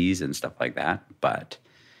disease and stuff like that. But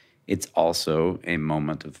it's also a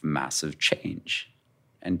moment of massive change,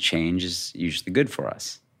 and change is usually good for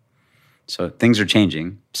us. So things are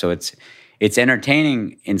changing. So it's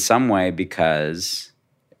entertaining in some way, because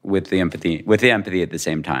with the empathy at the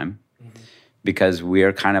same time, because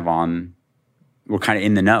we're kind of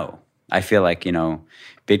in the know. I feel like,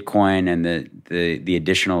 Bitcoin and the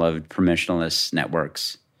additional of permissionless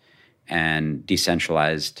networks and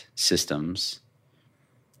decentralized systems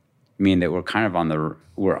mean that we're kind of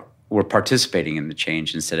we're participating in the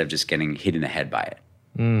change instead of just getting hit in the head by it.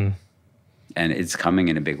 And it's coming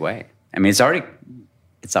in a big way. It's already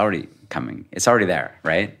coming. It's already there,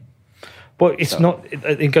 right? Well,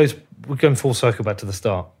 we're going full circle back to the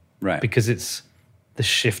start. Right. Because it's the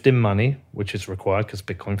shift in money, which is required because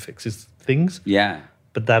Bitcoin fixes things. Yeah.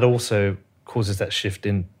 But that also causes that shift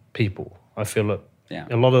in people. I feel like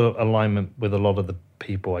a lot of alignment with a lot of the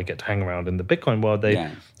people I get to hang around in the Bitcoin world.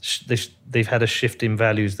 They've had a shift in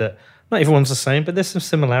values that not everyone's the same, but there's some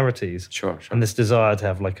similarities. Sure. And this desire to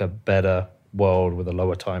have like a better world with a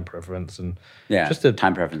lower time preference, and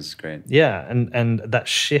time preference is great. Yeah, and that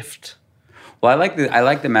shift. Well, I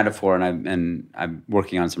like the metaphor, and I'm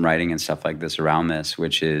working on some writing and stuff like this around this,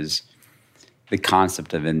 which is the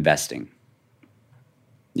concept of investing.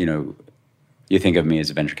 You think of me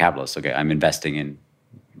as a venture capitalist. Okay, I'm investing in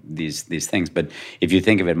these things, but if you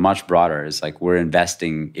think of it much broader, it's like we're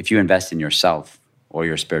investing. If you invest in yourself or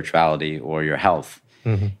your spirituality or your health,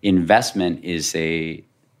 investment is a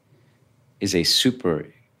super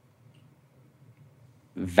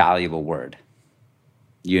valuable word.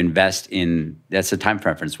 You invest in, that's a time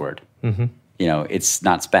preference word. It's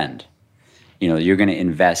not spend. You're going to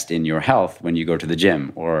invest in your health when you go to the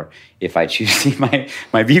gym, or if I choose to eat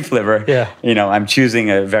my beef liver, I'm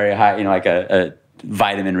choosing a very high, like a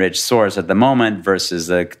vitamin-rich source at the moment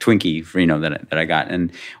versus a Twinkie, that I got,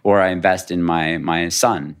 or I invest in my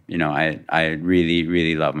son. I really,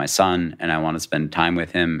 really love my son, and I want to spend time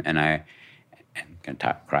with him, and I'm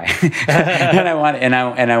gonna cry, and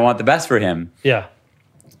I want the best for him. Yeah.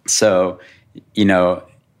 So,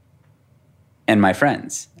 and my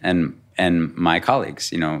friends and my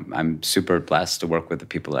colleagues, I'm super blessed to work with the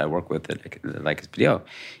people that I work with at Expedio.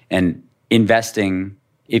 And investing,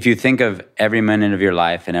 if you think of every minute of your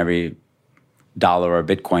life and every dollar or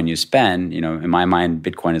Bitcoin you spend, in my mind,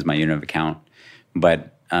 Bitcoin is my unit of account,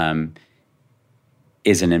 but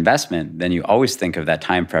is an investment, then you always think of that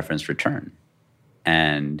time preference return.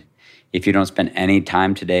 And if you don't spend any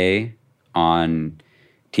time today on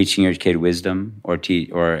teaching your kid wisdom or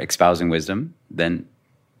espousing wisdom, then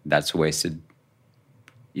that's wasted.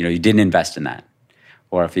 You didn't invest in that.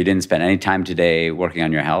 Or if you didn't spend any time today working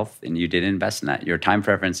on your health and you didn't invest in that, your time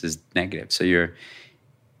preference is negative. So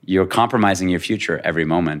you're compromising your future every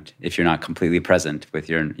moment if you're not completely present with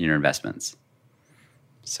your investments.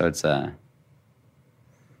 So it's I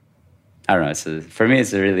don't know. For me,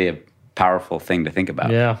 it's really a powerful thing to think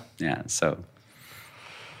about. Yeah. Yeah. So.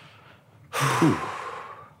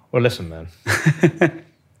 Well, listen, man. It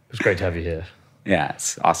was great to have you here. Yeah,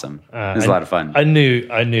 it's awesome. It was a lot of fun. I knew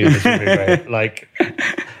this would be great. Like,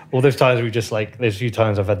 all those times there's a few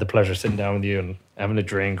times I've had the pleasure of sitting down with you and having a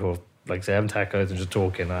drink, or like say having tacos and just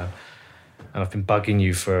talking. And I've been bugging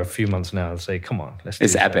you for a few months now to say, come on, let's do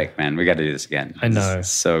this. It's epic, man. We got to do this again. I know. It's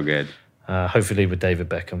so good. Hopefully with David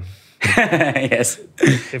Beckham. Yes.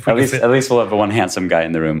 If we At least we'll have one handsome guy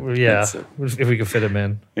in the room. Yeah, if we can fit him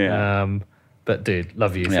in. Yeah. But dude,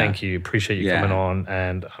 love you. Yeah. Thank you. Appreciate you coming on.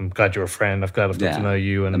 And I'm glad you're a friend. I'm glad I've got to know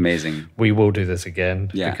you. And amazing. We will do this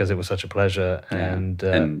again because it was such a pleasure. Yeah.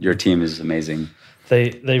 And your team is amazing.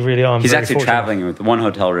 They really are. He's actually traveling with one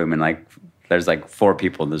hotel room and there's 4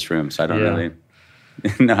 people in this room. So I don't really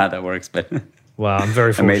know how that works, but wow, I'm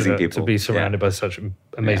very fortunate amazing people. to be surrounded by such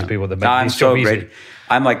amazing people that make I'm this so job great. easy.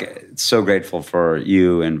 I'm so grateful for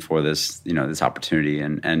you and for this, this opportunity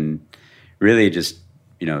and really just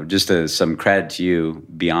some credit to you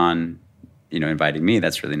beyond, inviting me.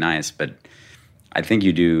 That's really nice. But I think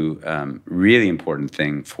you do really important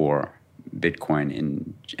thing for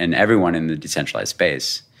Bitcoin and everyone in the decentralized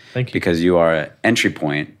space. Thank you. Because you are an entry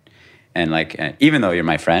point. And even though you're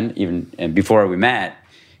my friend, and before we met,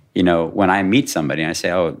 when I meet somebody and I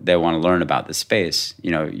say, oh, they want to learn about this space,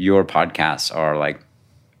 your podcasts are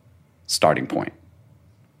starting point.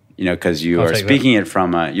 Because you are speaking it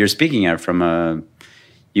from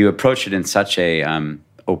you approach it in such a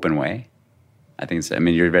open way. I think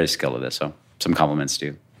you're very skilled at this, so some compliments to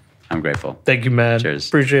you. I'm grateful. Thank you, man. Cheers.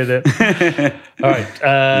 Appreciate it. All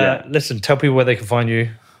right. Listen, tell people where they can find you.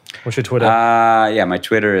 What's your Twitter? My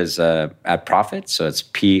Twitter is at Prophet, so it's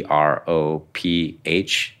PROPH,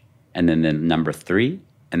 and then the number 3,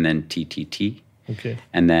 and then TTT. Okay.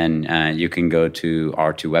 And then you can go to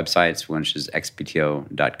our 2 websites, which is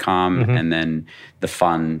xpto.com, and then the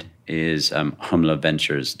fund is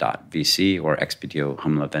humlaventures.vc or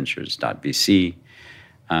xpto-humlaventures.vc.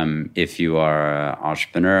 If you are an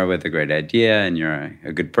entrepreneur with a great idea and you're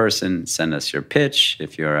a good person, send us your pitch.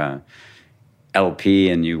 If you're a LP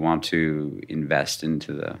and you want to invest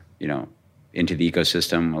into the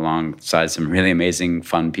ecosystem alongside some really amazing,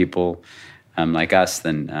 fun people like us,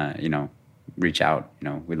 then reach out.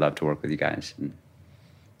 We'd love to work with you guys. And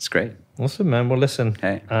it's great. Awesome, man. Well, listen.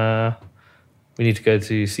 Hey. We need to go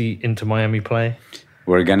to see Inter Miami play.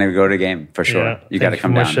 We're gonna go to the game for sure. Yeah, you got to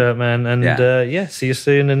come down. down. My shirt, man. And see you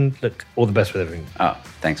soon. And look, all the best with everything. Oh,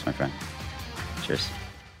 thanks, my friend. Cheers.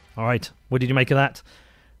 All right. What did you make of that?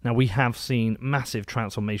 Now, we have seen massive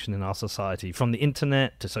transformation in our society. From the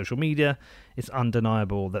internet to social media, it's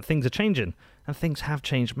undeniable that things are changing. And things have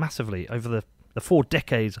changed massively over the 4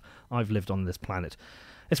 decades I've lived on this planet.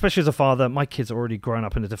 Especially as a father, my kids are already grown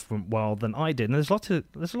up in a different world than I did. And there's a lot to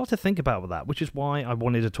think about with that, which is why I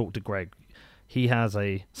wanted to talk to Greg. He has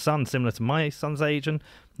a son similar to my son's age, and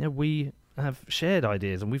we have shared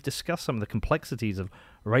ideas, and we've discussed some of the complexities of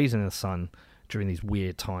raising a son during these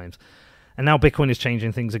weird times. And now Bitcoin is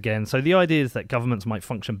changing things again. So the idea is that governments might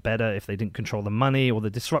function better if they didn't control the money or the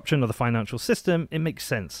disruption of the financial system. It makes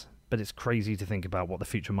sense, but it's crazy to think about what the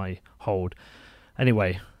future may hold.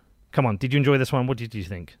 Anyway, come on, did you enjoy this one? What did you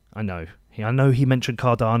think? I know he mentioned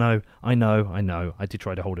Cardano. I know. I did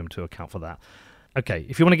try to hold him to account for that. Okay,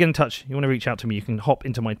 if you want to get in touch, you want to reach out to me, you can hop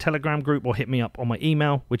into my Telegram group or hit me up on my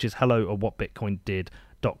email, which is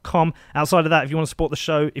hello@whatbitcoindid.com. Outside of that, if you want to support the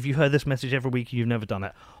show, if you heard this message every week and you've never done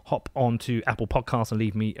it, hop on to Apple Podcasts and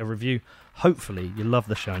leave me a review. Hopefully you love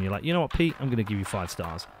the show and you're like, you know what, Pete, I'm going to give you 5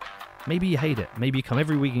 stars. Maybe you hate it. Maybe you come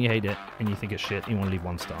every week and you hate it and you think it's shit and you want to leave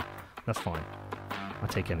 1 star. That's fine. I'll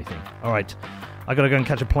take anything. All right, I got to go and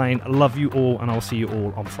catch a plane. I love you all, and I'll see you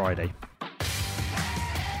all on Friday.